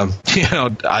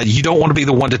 You don't want to be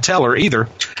the one to tell her either.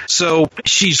 So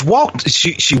she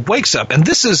wakes up, and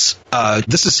this is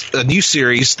a new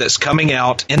series that's coming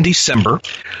out in December,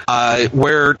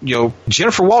 where, you know,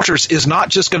 Jennifer Walters is not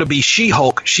just going to be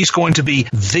She-Hulk, she's going to be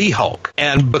the Hulk.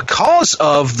 And because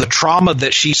of the trauma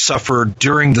that she suffered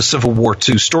during the Civil War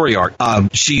II story arc,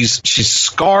 she's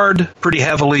scarred pretty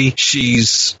heavily.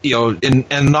 She's, you know,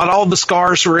 and not all the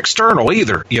scars are external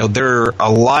either. You know, there are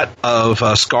a lot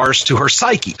of scars to her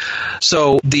psyche.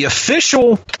 So the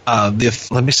official,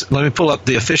 let me pull up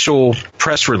the official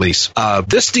press release.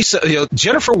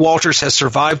 Jennifer Jennifer Walters has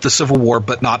survived the Civil War,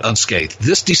 but not unscathed.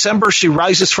 This December, she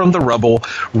rises from the rubble,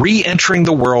 re-entering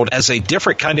the world as a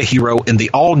different kind of hero in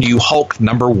the all-new Hulk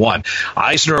 #1.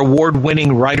 Eisner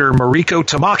Award-winning writer Mariko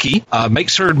Tamaki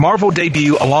makes her Marvel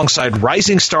debut alongside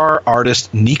rising star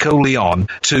artist Nico Leon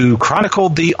to chronicle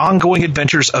the ongoing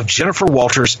adventures of Jennifer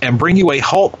Walters and bring you a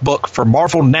Hulk book for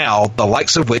Marvel now, the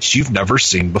likes of which you've never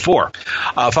seen before.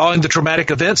 Following the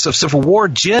traumatic events of Civil War,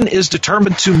 Jen is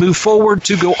determined to move forward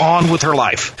to go on with her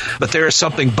life. But there is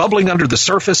something bubbling under the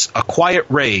surface, a quiet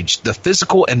rage. The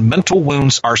physical and mental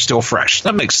wounds are still fresh.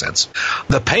 That makes sense.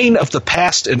 The pain of the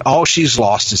past and all she's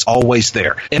lost is always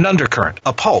there. An undercurrent,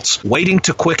 a pulse, waiting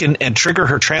to quicken and trigger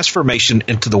her transformation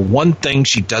into the one thing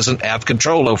she doesn't have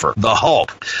control over, the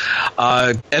Hulk.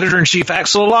 Editor-in-Chief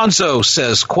Axel Alonso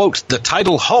says, quote, the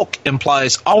title Hulk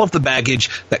implies all of the baggage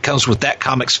that comes with that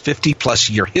comic's 50-plus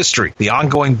year history, the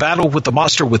ongoing battle with the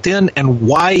monster within, and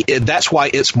that's why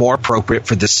it's more appropriate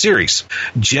for this series.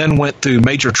 Jen went through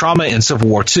major trauma in Civil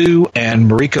War II, and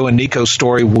Mariko and Nico's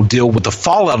story will deal with the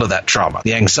fallout of that trauma,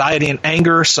 the anxiety and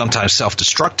anger, sometimes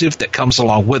self-destructive, that comes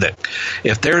along with it.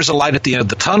 If there's a light at the end of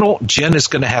the tunnel, Jen is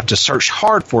going to have to search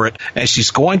hard for it, and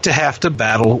she's going to have to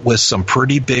battle with some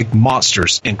pretty big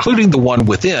monsters, including the one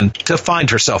within, to find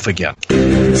herself again.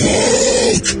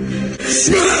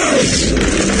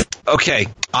 Okay,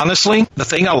 honestly, the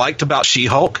thing I liked about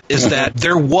She-Hulk is that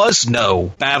there was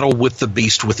no battle with the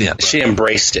beast within. She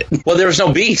embraced it. Well, there was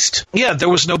no beast. Yeah, there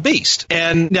was no beast.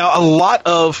 And now a lot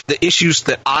of the issues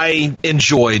that I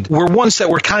enjoyed were ones that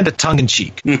were kind of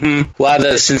tongue-in-cheek. Mm-hmm. A lot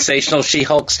of the sensational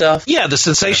She-Hulk stuff? Yeah, the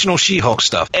sensational She-Hulk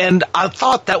stuff. And I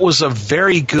thought that was a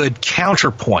very good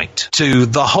counterpoint to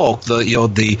the Hulk,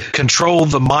 the control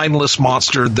the mindless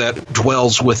monster that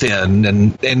dwells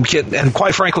within. And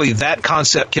quite frankly, that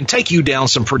concept can take you down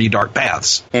some pretty dark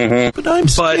paths. Mm-hmm. But I'm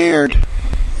scared.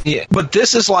 Yeah, but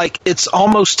this is like, it's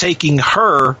almost taking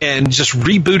her and just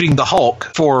rebooting the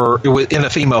Hulk in a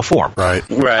female form. Right.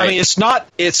 I mean, it's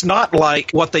not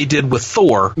like what they did with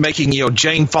Thor, making,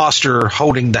 Jane Foster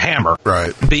holding the hammer.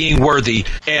 Right. Being worthy,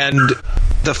 and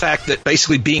the fact that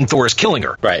basically being Thor is killing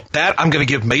her. Right. That, I'm going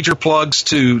to give major plugs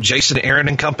to Jason Aaron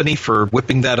and company for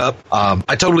whipping that up.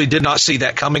 I totally did not see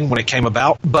that coming when it came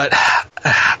about, but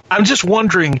I'm just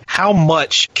wondering how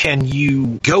much can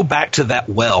you go back to that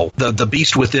well, the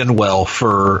beast within well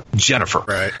for Jennifer.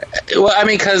 Right. Well, I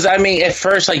mean, because at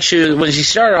first, like when she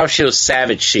started off, she was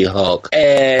Savage She-Hulk,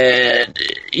 and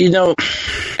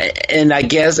and I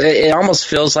guess it almost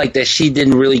feels like that she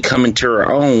didn't really come into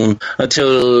her own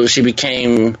until she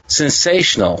became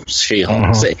Sensational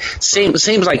She-Hulk. Mm-hmm.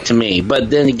 Seems like to me, but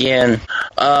then again,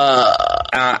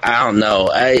 I don't know.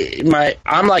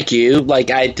 I'm like you.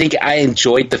 Like, I think I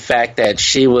enjoyed the fact that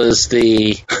she was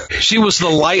the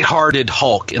lighthearted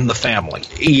Hulk in the family.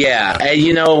 Yeah,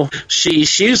 and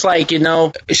she was like,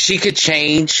 she could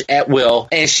change at will,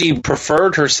 and she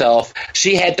preferred herself.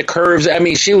 She had the curves. I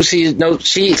mean, she said no.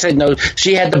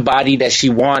 She had the body that she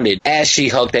wanted as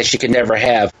She-Hulk that she could never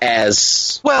have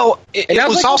as. Well, it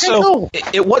was like, also, okay, cool.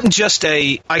 It wasn't just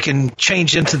I can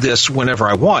change into this whenever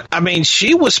I want. I mean,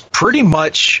 she was pretty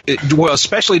much,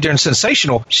 especially during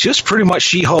Sensational, she was pretty much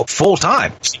She-Hulk full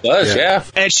time. She was, yeah.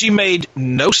 And she made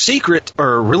no secret,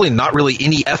 or really not really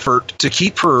any effort to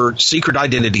keep her secret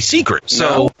identity secret.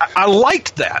 So I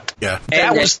liked that. Yeah.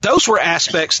 Those were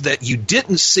aspects that you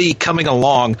didn't see coming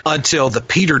along until the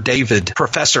Peter David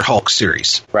Professor Hulk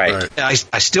series. Right. And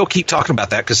I still keep talking about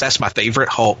that because that's my favorite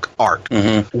Hulk arc,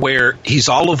 where he's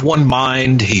all of one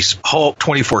mind, he's Hulk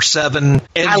 24/7,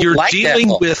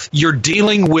 and you're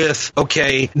dealing with,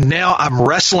 okay, now I'm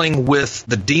wrestling with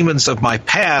the demons of my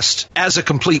past as a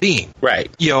complete being.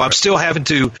 Right. I'm still having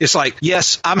to, it's like,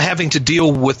 yes, I'm having to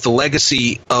deal with the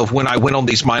legacy of when I went on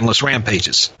these mindless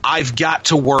rampages. I've got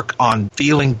to work on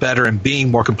feeling better and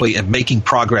being more complete and making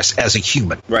progress as a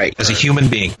human. Right. As a human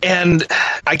being. And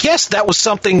I guess that was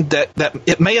something that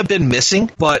it may have been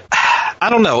missing, but I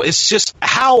don't know. It's just,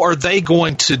 how are they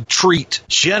going to treat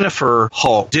Jennifer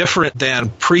Hulk different than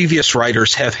previous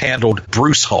writers have handled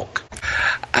Bruce Hulk?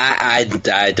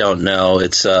 I don't know.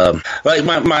 It's like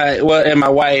my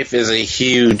wife is a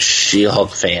huge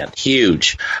She-Hulk fan,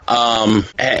 huge,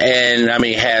 and I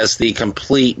mean has the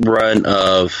complete run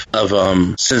of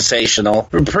Sensational,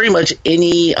 pretty much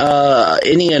any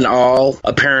and all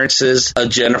appearances of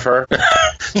Jennifer.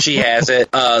 She has it.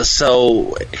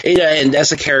 So and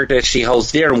that's a character that she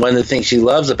holds dear. And one of the things she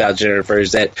loves about Jennifer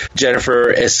is that Jennifer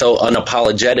is so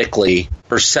unapologetically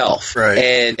herself. Right.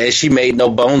 And she made no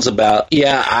bones about,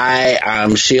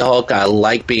 I'm She-Hulk. I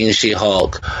like being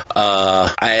She-Hulk.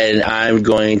 And I'm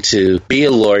going to be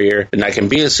a lawyer, and I can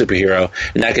be a superhero,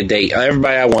 and I can date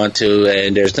everybody I want to,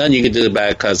 and there's nothing you can do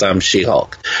about it because I'm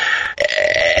She-Hulk.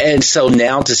 And so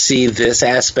now to see this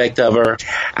aspect of her,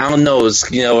 I don't know.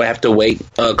 We have to wait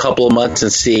a couple of months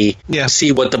and see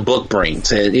what the book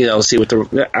brings, and see what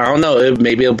I don't know.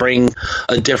 Maybe it'll bring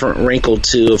a different wrinkle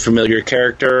to a familiar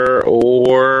character,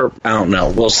 or I don't know.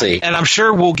 We'll see. And I'm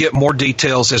sure we'll get more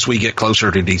details as we get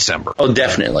closer to December. Oh,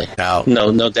 definitely.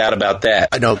 No doubt about that.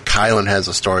 I know Kylan has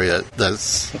a story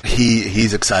that's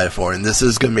he's excited for, and this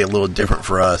is going to be a little different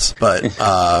for us. But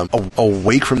a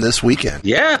week from this weekend,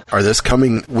 or this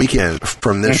coming weekend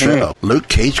from this show, Luke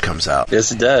Cage comes out.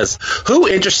 Yes, it does. Who,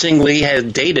 interestingly,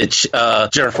 had dated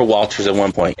Jennifer Walters at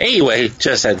one point. Anyway,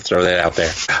 just had to throw that out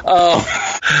there.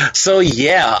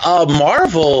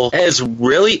 Marvel has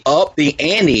really upped the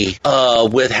ante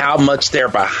with how much they're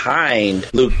behind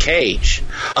Luke Cage.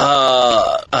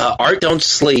 Art Don't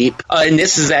Sleep, and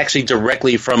this is actually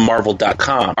directly from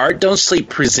Marvel.com. Art Don't Sleep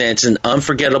presents an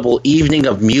unforgettable evening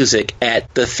of music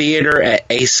at the theater at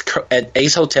Ace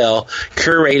Hotel,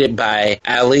 curated by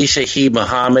Ali Shaheed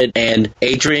Muhammad and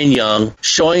Adrian Young,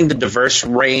 showing the diverse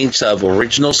range of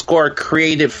original score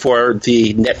created for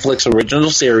the Netflix original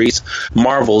series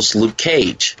Marvel's Luke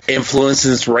Cage.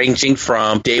 Influences ranging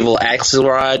from David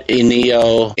Axelrod,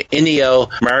 Ennio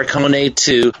Morricone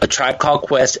to A Tribe Called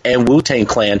Quest and Wu-Tang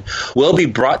Clan will be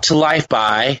brought to life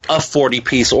by a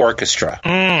 40-piece orchestra.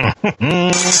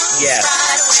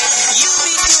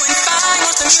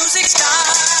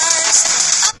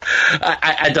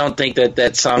 I don't think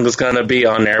that song is going to be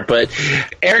on there, but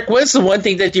Eric, what's the one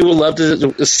thing that you would love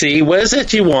to see? What is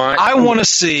it you want? I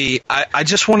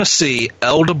just want to see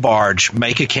El DeBarge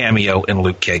make a cameo in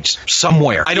Luke Cage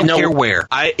somewhere. I don't care where.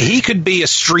 He could be a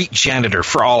street janitor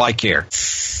for all I care.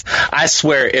 I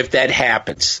swear, if that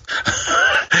happens,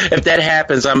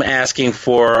 I'm asking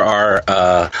for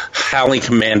our Howling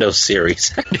Commando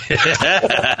series.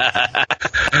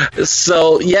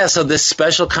 So this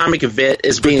special comic event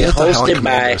is being hosted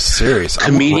by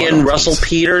comedian Russell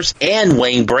Peters and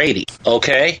Wayne Brady.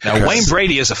 Okay? Now, Wayne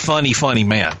Brady is a funny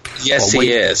man. Yes,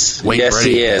 he is.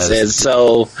 He is. And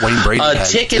so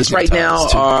tickets right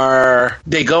now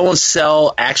they go on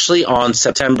sale actually on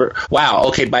September. Wow.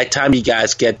 Okay. By the time you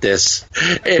guys get this,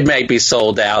 it may be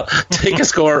sold out.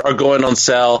 Tickets are going on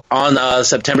sale on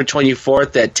September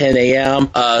 24th at 10 a.m.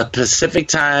 Pacific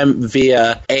time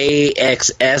via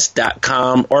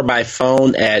AXS.com or by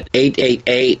phone at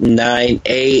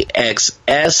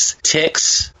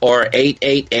 888-9AXS-TIX or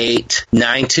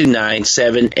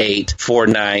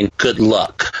 888-929-7849. Good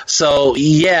luck. So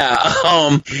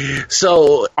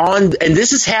and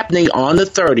this is happening on the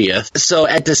 30th. So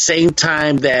at the same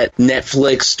time that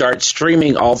Netflix starts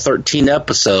streaming all 13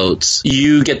 episodes,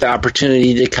 you get the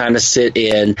opportunity to kind of sit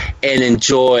in and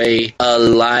enjoy a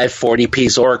live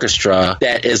 40-piece orchestra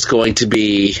that is going to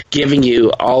be giving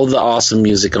you all the awesome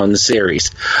music on the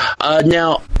series.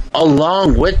 Now,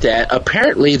 along with that,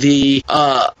 apparently the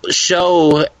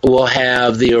show will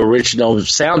have the original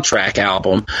soundtrack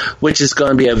album, which is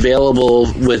going to be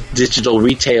available with digital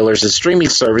retailers and streaming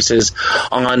services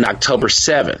on October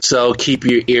 7th. So keep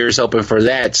your ears open for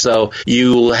that. So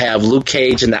you will have Luke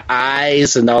Cage in the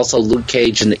eyes and also Luke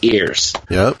Cage in the ears.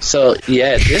 Yep. So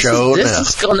this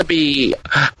is going to be.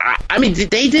 I mean,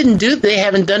 they didn't do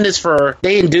this for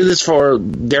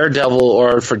Daredevil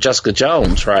or for Jessica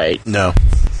Jones, right? No.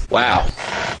 Wow.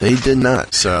 They did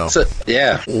not. So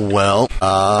yeah. Well,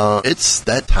 it's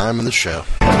that time of the show.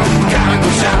 Comic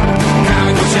book shop.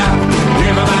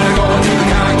 Everybody going to the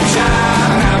comic book shop.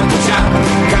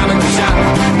 Comic book shop.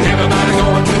 Everybody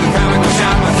going to the comic book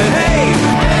shop. I said, hey,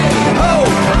 ho.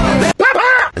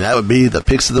 And that would be the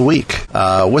picks of the week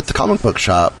with the comic book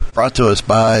shop, brought to us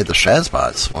by the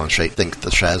Shazbots. I want to thank the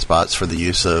Shazbots for the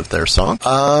use of their song.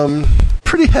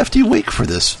 Pretty hefty week for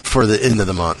the end of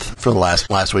the month, for the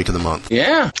last week of the month.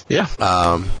 Yeah.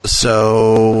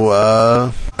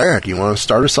 So Eric, you want to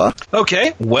start us off?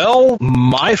 Okay. Well,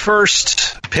 my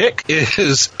first pick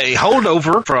is a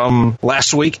holdover from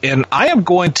last week, and I am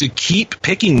going to keep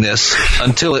picking this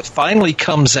until it finally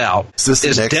comes out. Is this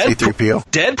the next C-3PO?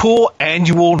 Deadpool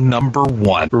Annual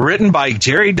 #1, written by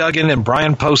Jerry Duggan and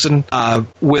Brian Posehn.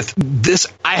 With this,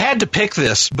 I had to pick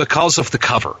this because of the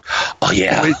cover. Oh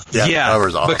yeah, yeah.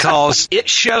 cover's awesome. Because it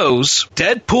shows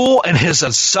Deadpool and his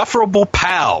insufferable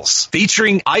pals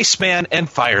featuring Iceman and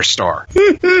Firestar.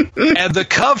 And the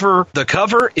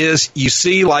cover is, you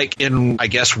see, like in, I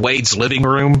guess, Wade's living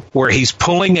room, where he's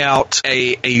pulling out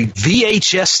a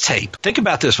VHS tape. Think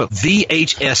about this, with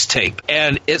VHS tape.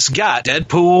 And it's got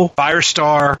Deadpool,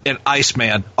 Firestar, and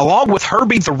Iceman, along with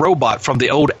Herbie the Robot from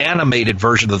the old animated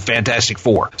version of the Fantastic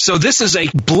Four. So this is a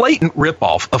blatant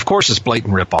ripoff, of course it's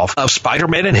blatant ripoff, of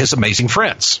Spider-Man and His Amazing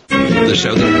Friends. The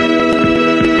show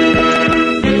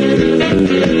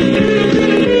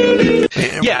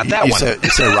yeah, that one. You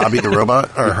said Robbie the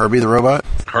Robot, or Herbie the Robot?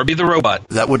 Herbie the Robot.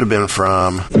 That would have been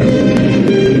from...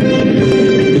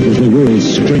 It was the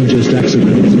world's strangest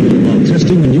accident while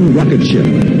testing a new rocket ship.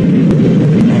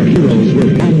 Our heroes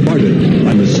were bombarded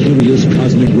by mysterious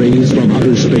cosmic rays from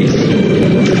outer space.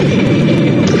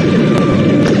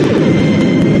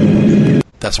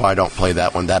 That's why I don't play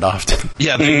that one that often.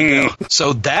 Yeah, there you go.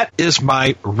 So that is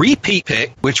my repeat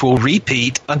pick, which will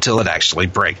repeat until it actually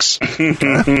breaks.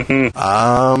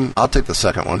 I'll take the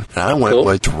second one. And I went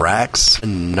with Drax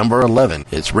number 11.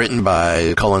 It's written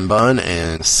by Cullen Bunn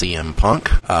and CM Punk.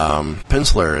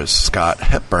 Penciler is Scott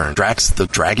Hepburn. Drax the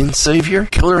Dragon Savior,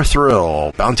 Killer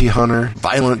Thrill, Bounty Hunter,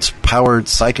 Violence-powered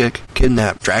psychic,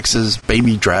 kidnapped Drax's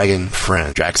baby dragon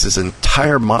friend. Drax's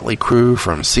entire motley crew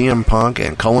from CM Punk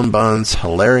and Cullen Bunn's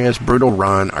hilarious, brutal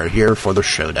run are here for the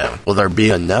showdown. Will there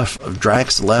be enough of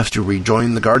Drax left to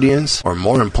rejoin the Guardians, or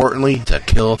more importantly, to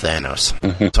kill Thanos?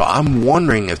 So I'm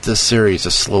wondering if this series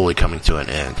is slowly coming to an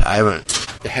end.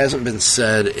 It hasn't been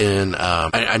said in,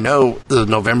 I know the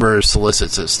November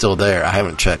solicits it's still there. I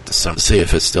haven't checked to see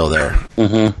if it's still there.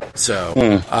 So,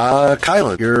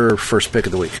 Kylan, your first pick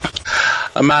of the week.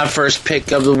 My first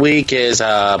pick of the week is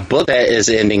a book that is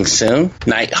ending soon,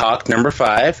 Nighthawk number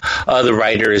 5. The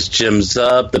writer is Jim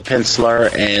Zub, the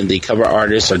penciler, and the cover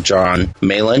artists are John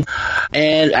Malin.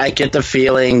 And I get the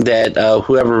feeling that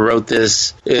whoever wrote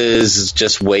this is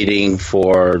just waiting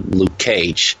for Luke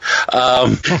Cage.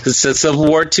 It's a Civil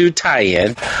War II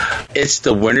tie-in. It's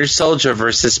the Winter Soldier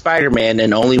versus Spider-Man,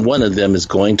 and only one of them is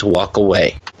going to walk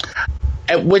away.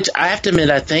 Which I have to admit,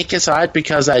 I think it's odd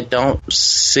because I don't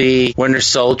see Winter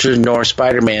Soldier nor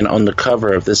Spider-Man on the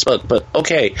cover of this book. But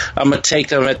okay, I'm going to take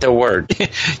them at their word.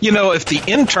 You know, if the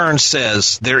intern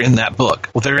says they're in that book,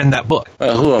 well, they're in that book.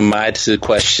 Who am I to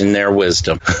question their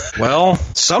wisdom? Well,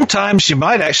 sometimes you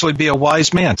might actually be a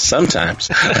wise man. Sometimes.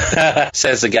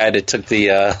 Says the guy that took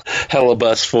the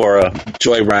helibus for a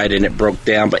joyride and it broke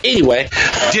down. But anyway.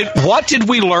 What did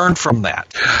we learn from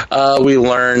that? We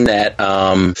learned that...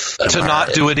 to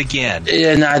not do it again.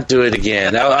 Yeah, not do it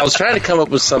again. I was trying to come up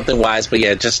with something wise, but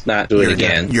yeah, just not do it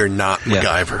again. You're not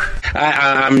MacGyver.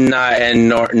 I'm not, and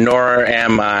nor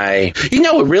am I. You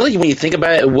know, really, when you think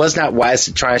about it, it was not wise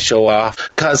to try and show off,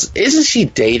 because isn't she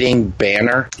dating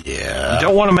Banner? Yeah. You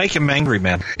don't want to make him angry,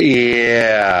 man.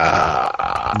 Yeah.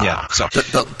 Yeah. So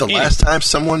the last time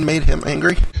someone made him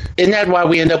angry? Isn't that why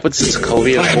we end up with the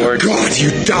Sokovia Accord? God,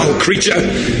 you dull creature,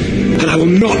 and I will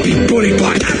not be bullied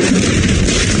by that.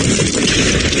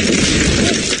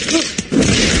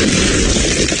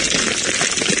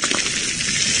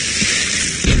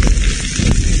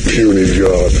 Puny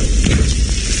job.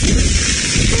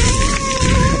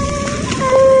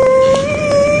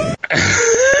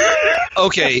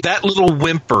 Okay, that little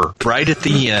whimper right at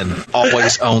the end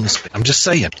always owns me. I'm just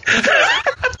saying.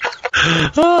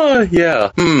 Oh,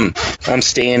 yeah. I'm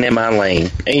staying in my lane.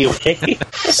 Anyway.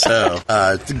 So,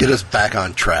 to get us back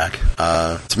on track,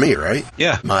 it's me, right?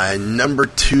 Yeah. My number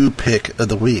 2 pick of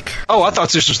the week. Oh, I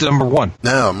thought this was number 1.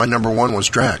 No, my number 1 was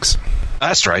Drax.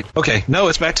 That's right. Okay, no,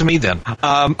 it's back to me then.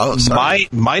 Sorry.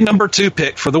 My number 2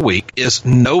 pick for the week is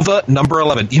Nova number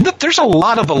 11. You know, there's a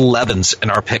lot of 11s in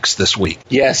our picks this week.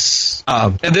 Yes.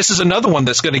 And this is another one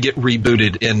that's going to get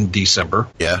rebooted in December.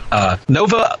 Yeah.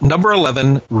 Nova number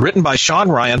 11, written by Sean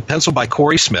Ryan, penciled by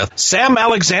Corey Smith. Sam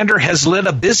Alexander has led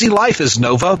a busy life as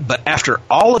Nova, but after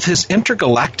all of his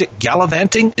intergalactic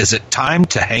gallivanting, is it time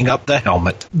to hang up the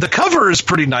helmet? The cover is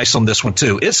pretty nice on this one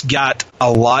too. It's got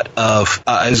a lot of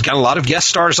guest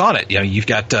stars on it. You know, you've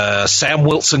got Sam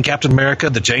Wilson, Captain America,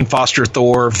 the Jane Foster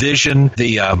Thor, Vision,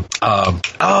 the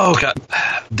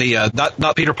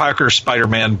not Peter Parker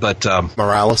Spider-Man, but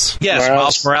Morales. Yes,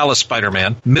 Miles Morales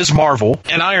Spider-Man, Ms. Marvel,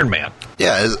 and Iron Man.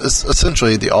 Yeah, it's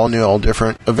essentially the all new, all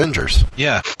different Avengers.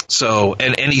 Yeah. So,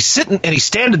 and he's sitting and he's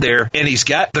standing there and he's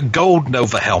got the gold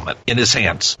Nova helmet in his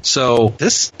hands. So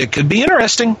it could be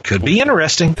interesting.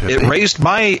 It raised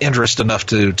my interest enough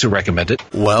to recommend it.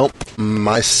 Well,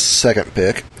 my second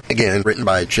pick, Again, written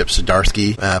by Chip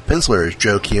Zdarsky. Penciler is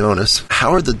Joe Quinones.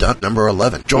 Howard the Duck, number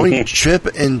 11. Join Chip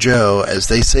and Joe as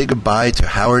they say goodbye to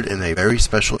Howard in a very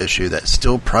special issue that's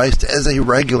still priced as a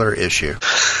regular issue.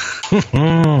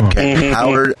 Can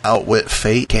Howard outwit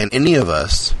fate? Can any of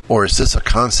us? Or is this a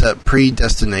concept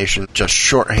predestination, just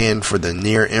shorthand for the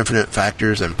near infinite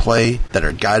factors in play that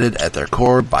are guided at their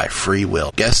core by free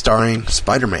will? Guest starring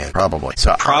Spider-Man, probably.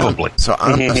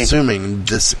 I'm assuming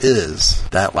this is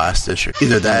that last issue.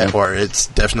 Either that or it's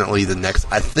definitely the next.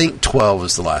 I think 12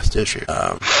 is the last issue.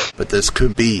 But this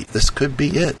could be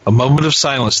it. A moment of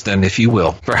silence, then, if you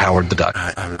will, for Howard the Duck.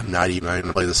 I'm not even going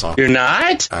to play the song. You're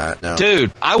not? No.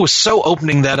 Dude, I was so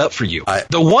opening that up for you.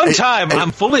 The one time I'm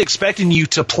fully expecting you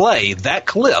to play that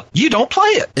clip, you don't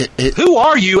play it. Who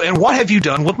are you and what have you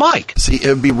done with Mike? See, it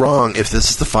would be wrong if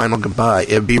this is the final goodbye.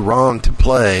 It would be wrong to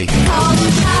play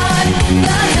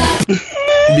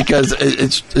because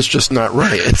it's just not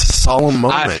right. It's a solemn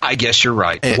moment. I guess you're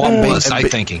right. What was I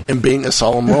thinking? And being a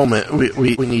solemn moment,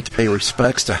 we need to pay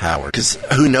respects to Howard because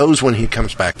who knows when he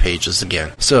comes back pages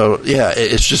again. So, yeah,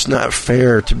 it's just not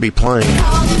fair to be playing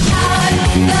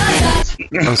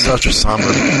on such a somber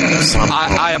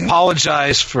I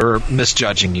apologize for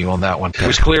misjudging you on that one,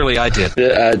 which clearly I did.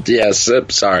 Yes, I'm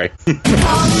sorry.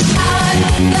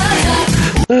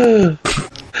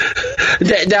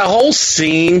 That whole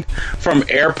scene from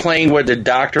Airplane where the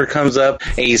doctor comes up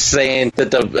and he's saying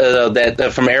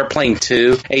that from Airplane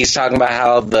 2, and he's talking about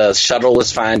how the shuttle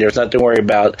is fine, there's nothing to worry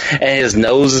about, and his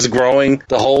nose is growing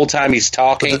the whole time he's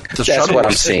talking. That's what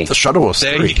I'm seeing. The shuttle was 3.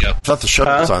 There you go. I thought the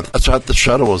shuttle was on. I thought the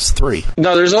shuttle was 3.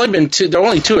 No, there's only been 2. There are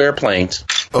only 2 airplanes.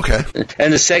 Okay.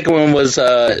 And the second one was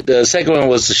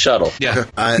the shuttle. Yeah.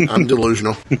 I'm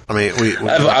delusional. I mean,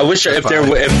 I wish if there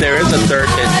is a third.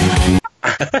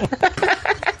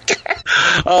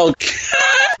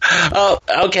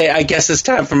 Okay, I guess it's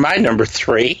time for my number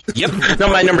 3. Yep. No,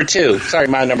 my number 2. Sorry,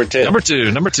 my number 2. Number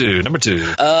two. My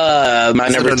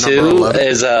number 2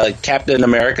 is Captain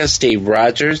America, Steve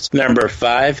Rogers. Number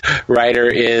 5, writer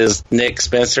is Nick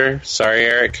Spencer. Sorry,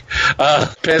 Eric.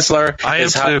 Penciler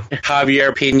is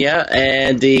Javier Pena,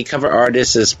 and the cover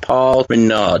artist is Paul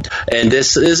Renaud. And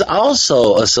this is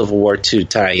also a Civil War II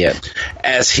tie-in.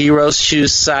 As heroes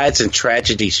choose sides and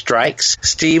tragedy strikes,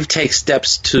 Steve takes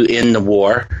steps to end the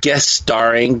war, guest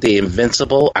starring the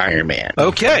invincible Iron Man.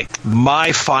 Okay,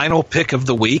 my final pick of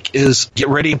the week is, get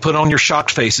ready and put on your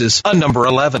shocked faces, number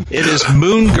 11. It is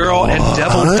Moon Girl and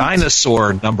Devil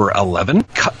Dinosaur, number 11,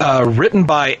 written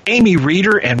by Amy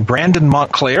Reeder and Brandon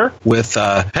Montclair, with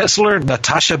penciler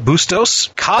Natasha Bustos.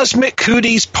 Cosmic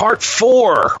Cooties Part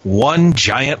 4, One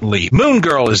Giant Leap. Moon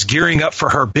Girl is gearing up for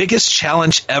her biggest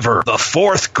challenge ever, the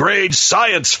 4th grade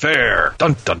science fair.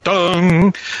 Dun dun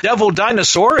dun. Devil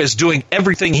Dinosaur is doing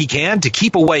everything he can to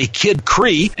keep away Kid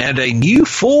Kree, and a new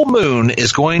full moon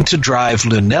is going to drive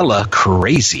Lunella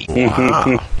crazy.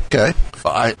 Wow. Okay.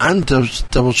 I'm just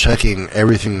double checking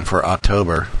everything for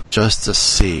October just to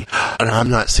see. And I'm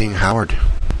not seeing Howard.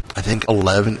 I think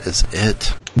 11 is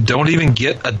it. Don't even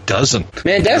get a dozen.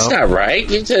 Man, that's not right.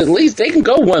 At least they can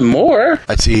go one more.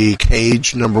 I see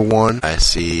Cage, number 1. I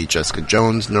see Jessica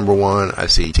Jones, number 1. I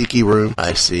see Tiki Room.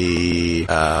 I see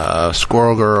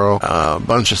Squirrel Girl, a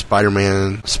bunch of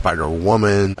Spider-Man,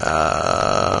 Spider-Woman,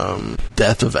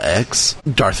 Death of X,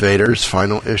 Darth Vader's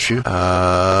final issue,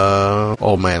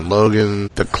 Old Man Logan,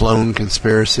 The Clone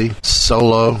Conspiracy,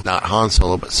 Solo, not Han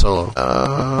Solo, but Solo.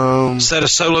 Is that a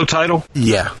solo title?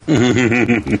 Yeah.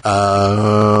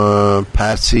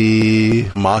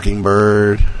 Patsy,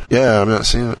 Mockingbird. Yeah, I'm not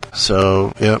seeing it.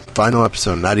 So, yep, final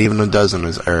episode. Not even a dozen,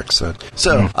 as Eric said.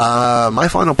 So, my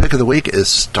final pick of the week is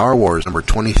Star Wars number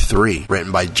 23,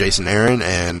 written by Jason Aaron,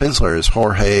 and penciler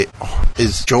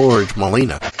is George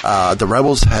Molina. The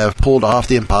rebels have pulled off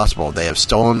the impossible. They have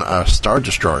stolen a Star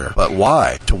Destroyer. But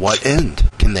why? To what end?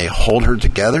 Can they hold her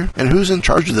together? And who's in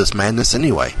charge of this madness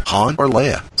anyway? Han or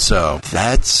Leia? So,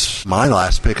 that's my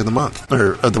last pick of the month,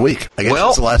 or of the week. I guess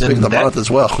it's the last pick of the month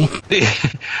as well.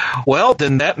 Well,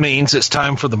 then that means it's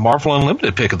time for the Marvel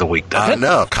Unlimited pick of the week, doesn't it?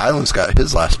 No, Kylan's got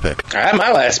his last pick. I have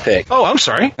my last pick. Oh, I'm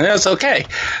sorry. That's okay.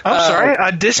 I'm sorry. I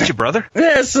dissed you, brother.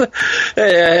 Yes,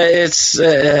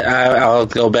 I'll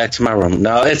go back to my room.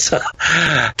 No, it's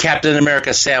Captain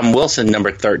America Sam Wilson,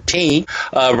 number 13.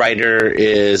 Writer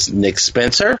is Nick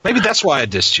Spencer. Maybe that's why I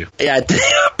dissed you. Yeah,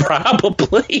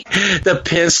 probably. The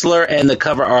penciler and the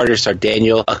cover artist are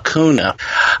Daniel Acuna.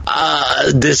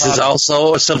 This is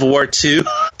also a Civil War II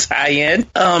tie-in.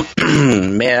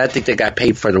 Man, I think they got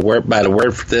paid for by the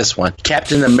word for this one.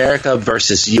 Captain America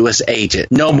versus U.S.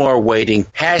 Agent. No more waiting.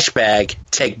 Hashtag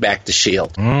take back the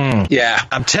shield. Yeah.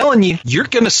 I'm telling you, you're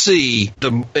going to see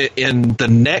in the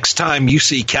next time you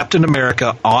see Captain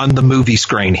America on the movie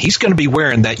screen, he's going to be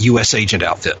wearing that U.S. Agent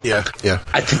outfit. Yeah.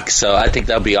 I think so. I think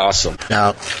that'll be awesome.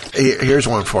 Now, here's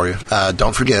one for you.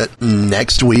 Don't forget,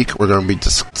 next week we're going to be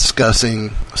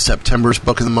discussing September's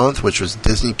book of the month, which was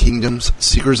Disney Kingdom's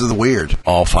Seekers of the Weird.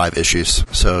 All 5 issues.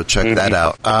 So check that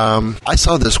out. I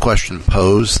saw this question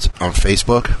posed on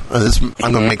Facebook.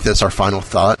 I'm going to make this our final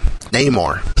thought.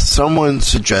 Namor. Someone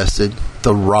suggested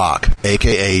The Rock,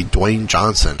 a.k.a. Dwayne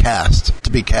Johnson,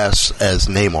 to be cast as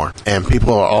Namor. And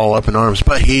people are all up in arms,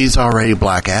 but he's already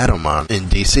Black Adam in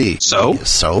DC. So?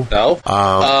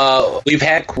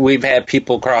 We've had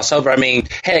people cross over. I mean,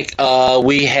 heck,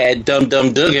 we had Dum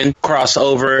Dum Dugan cross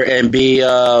over and be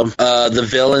the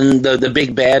villain, the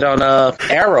big bad on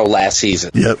Arrow last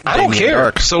season. Yep. I don't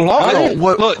care. So long.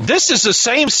 Look, this is the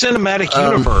same cinematic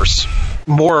universe,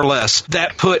 more or less,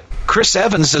 that put Chris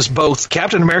Evans as both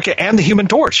Captain America and the Human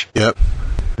Torch. Yep.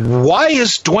 Why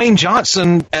is Dwayne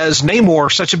Johnson as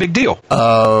Namor such a big deal?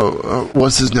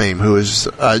 What's his name? Who is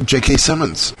J.K.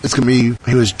 Simmons? It's going to be,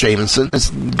 who is Jameson? It's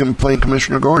going to be playing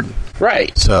Commissioner Gordon.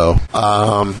 Right. So,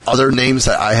 other names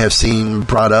that I have seen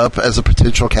brought up as a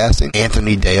potential casting,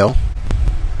 Anthony Dale.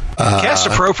 Cast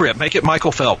appropriate. Make it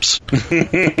Michael Phelps.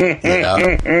 Yeah.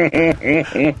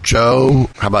 Joe.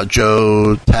 How about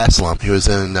Joe Taslim? He was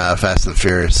in Fast and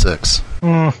Furious 6.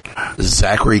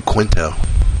 Zachary Quinto.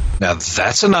 Now,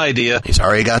 that's an idea. He's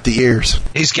already got the ears.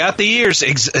 He's got the ears.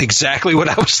 Exactly what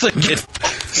I was thinking.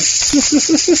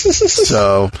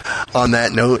 So, on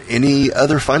that note, any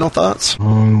other final thoughts?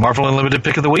 Marvel Unlimited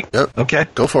pick of the week? Yep. Okay.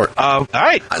 Go for it. All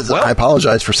right. I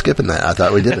apologize for skipping that. I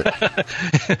thought we did it.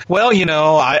 Well,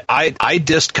 I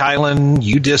dissed Kylan.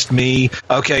 You dissed me.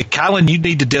 Okay, Kylan, you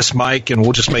need to diss Mike, and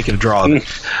we'll just make it a draw.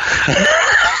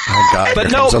 Oh, God.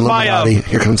 But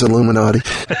here comes Illuminati.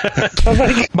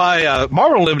 My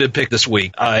Marvel Unlimited pick this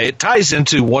week, it ties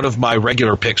into one of my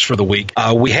regular picks for the week.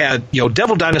 We had,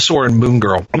 Devil Dinosaur and Moon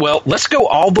Girl. Well, let's go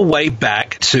all the way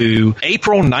back to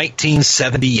April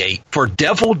 1978 for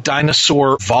Devil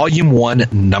Dinosaur Volume 1,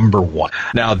 Number 1.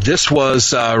 Now, this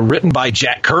was written by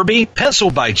Jack Kirby,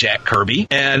 penciled by Jack Kirby,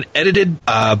 and edited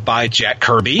by Jack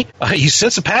Kirby. You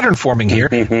sense a pattern forming here.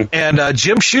 And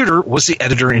Jim Shooter was the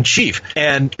editor-in-chief.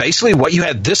 And basically what you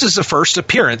had, this is the first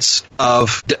appearance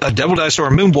of Devil Dinosaur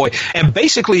and Moon Boy. And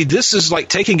basically this is like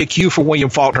taking a cue from William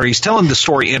Faulkner. He's telling the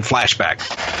story in flashback.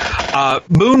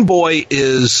 Moon Boy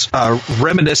is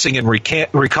reminiscing and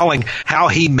recalling how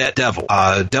he met Devil.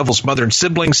 Devil's mother and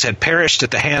siblings had perished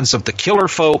at the hands of the killer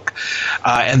folk,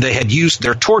 and they had used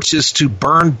their torches to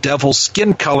burn Devil's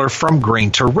skin color from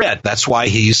green to red. That's why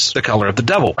he's the color of the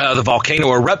devil. The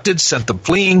volcano erupted, sent them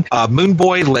fleeing. Moon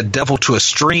Boy led Devil to a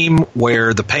stream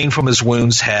where the pain from his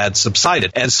wounds had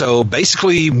subsided. And so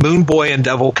basically Moon Boy and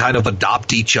Devil kind of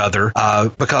adopt each other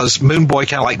because Moon Boy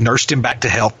kind of like nursed him back to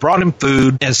health, brought him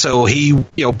food, and so he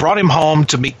brought him home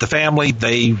to meet the family.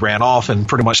 They ran off and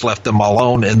pretty much left them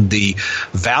alone in the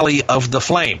Valley of the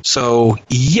Flame. So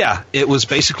yeah, it was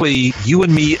basically you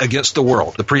and me against the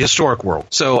world, the prehistoric world.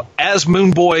 So as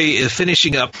Moon Boy is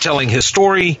finishing up telling his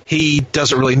story, he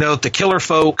doesn't really know that the killer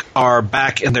folk are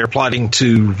back and they're plotting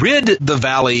to rid the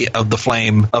Valley of the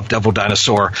Flame of Devil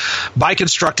Dinosaur by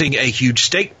constructing a huge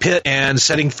stake pit and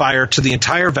setting fire to the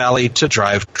entire valley to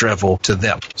drive Devil to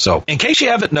them. So in case you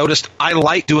haven't noticed, I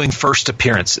like doing first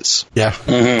appearances. Yeah.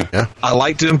 Mm-hmm. Yeah. I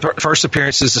like doing first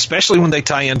appearances, especially when they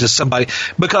tie into somebody,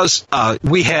 because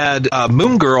we had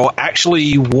Moon Girl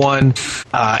actually won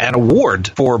an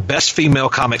award for Best Female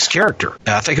Comics Character.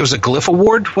 I think it was a Glyph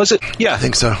Award, was it? Yeah. I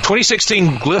think so.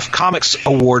 2016 Glyph Comics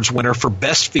Awards winner for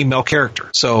Best Female Character.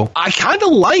 So I kind of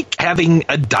like having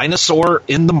a dinosaur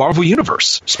in the Marvel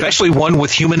Universe, especially one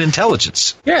with human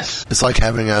intelligence. Yes. It's like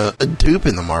having a dupe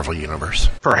in the Marvel Universe.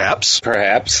 Perhaps. But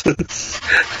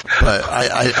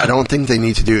I don't think they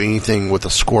need to do anything with a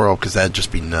squirrel because that'd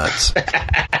just be nuts.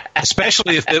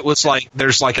 Especially if it was like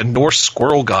there's like a Norse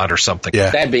squirrel god or something.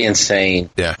 Yeah. That'd be insane.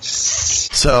 Yeah.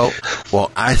 So,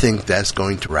 well, I think that's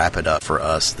going to wrap it up for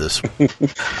us this week.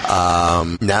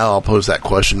 Now I'll pose that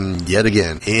question yet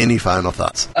again. Any final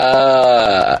thoughts?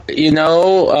 I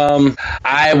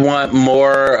want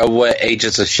more of what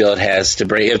Agents of S.H.I.E.L.D. has to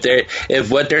bring. If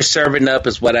what they're serving up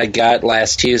is what I got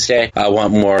last Tuesday, I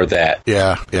want more of that.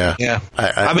 Yeah.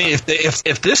 I mean,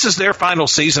 if this is their final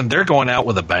season, they're going out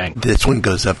with a bang. This one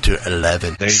goes up to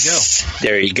 11.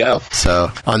 There you go.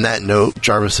 So, on that note,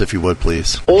 Jarvis, if you would,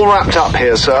 please. All wrapped up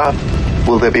here, sir.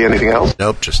 Will there be anything else?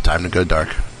 Nope, just time to go dark.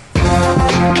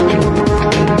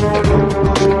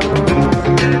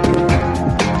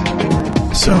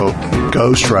 So,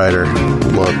 Ghost Rider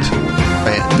looked.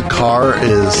 Man, the car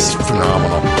is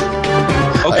phenomenal.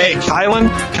 Okay, Kylan,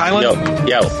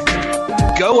 Yo.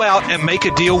 go out and make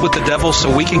a deal with the devil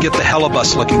so we can get the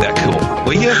Helibus looking that cool.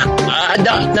 Will you?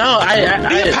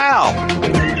 Be a pal.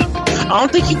 I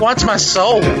don't think he wants my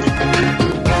soul.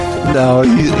 No,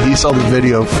 he saw the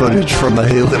video footage from the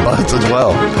Helibus as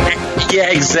well. Yeah,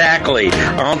 exactly.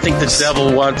 I don't think the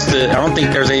devil wants to. I don't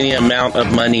think there's any amount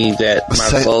of money that my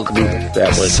soul could be.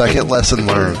 That would. Second lesson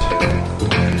learned.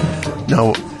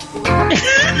 No,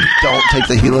 don't take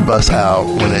the Helibus out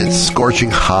when it's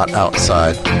scorching hot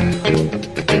outside.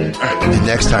 And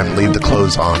next time, leave the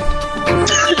clothes on.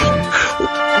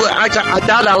 Well, I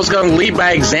thought I was going to lead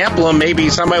by example, and maybe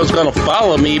somebody was going to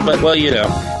follow me. But well, you know.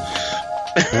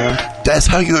 That's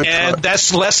how you. And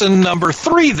that's lesson number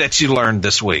 3 that you learned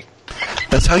this week.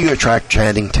 That's how you attract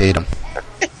Channing Tatum.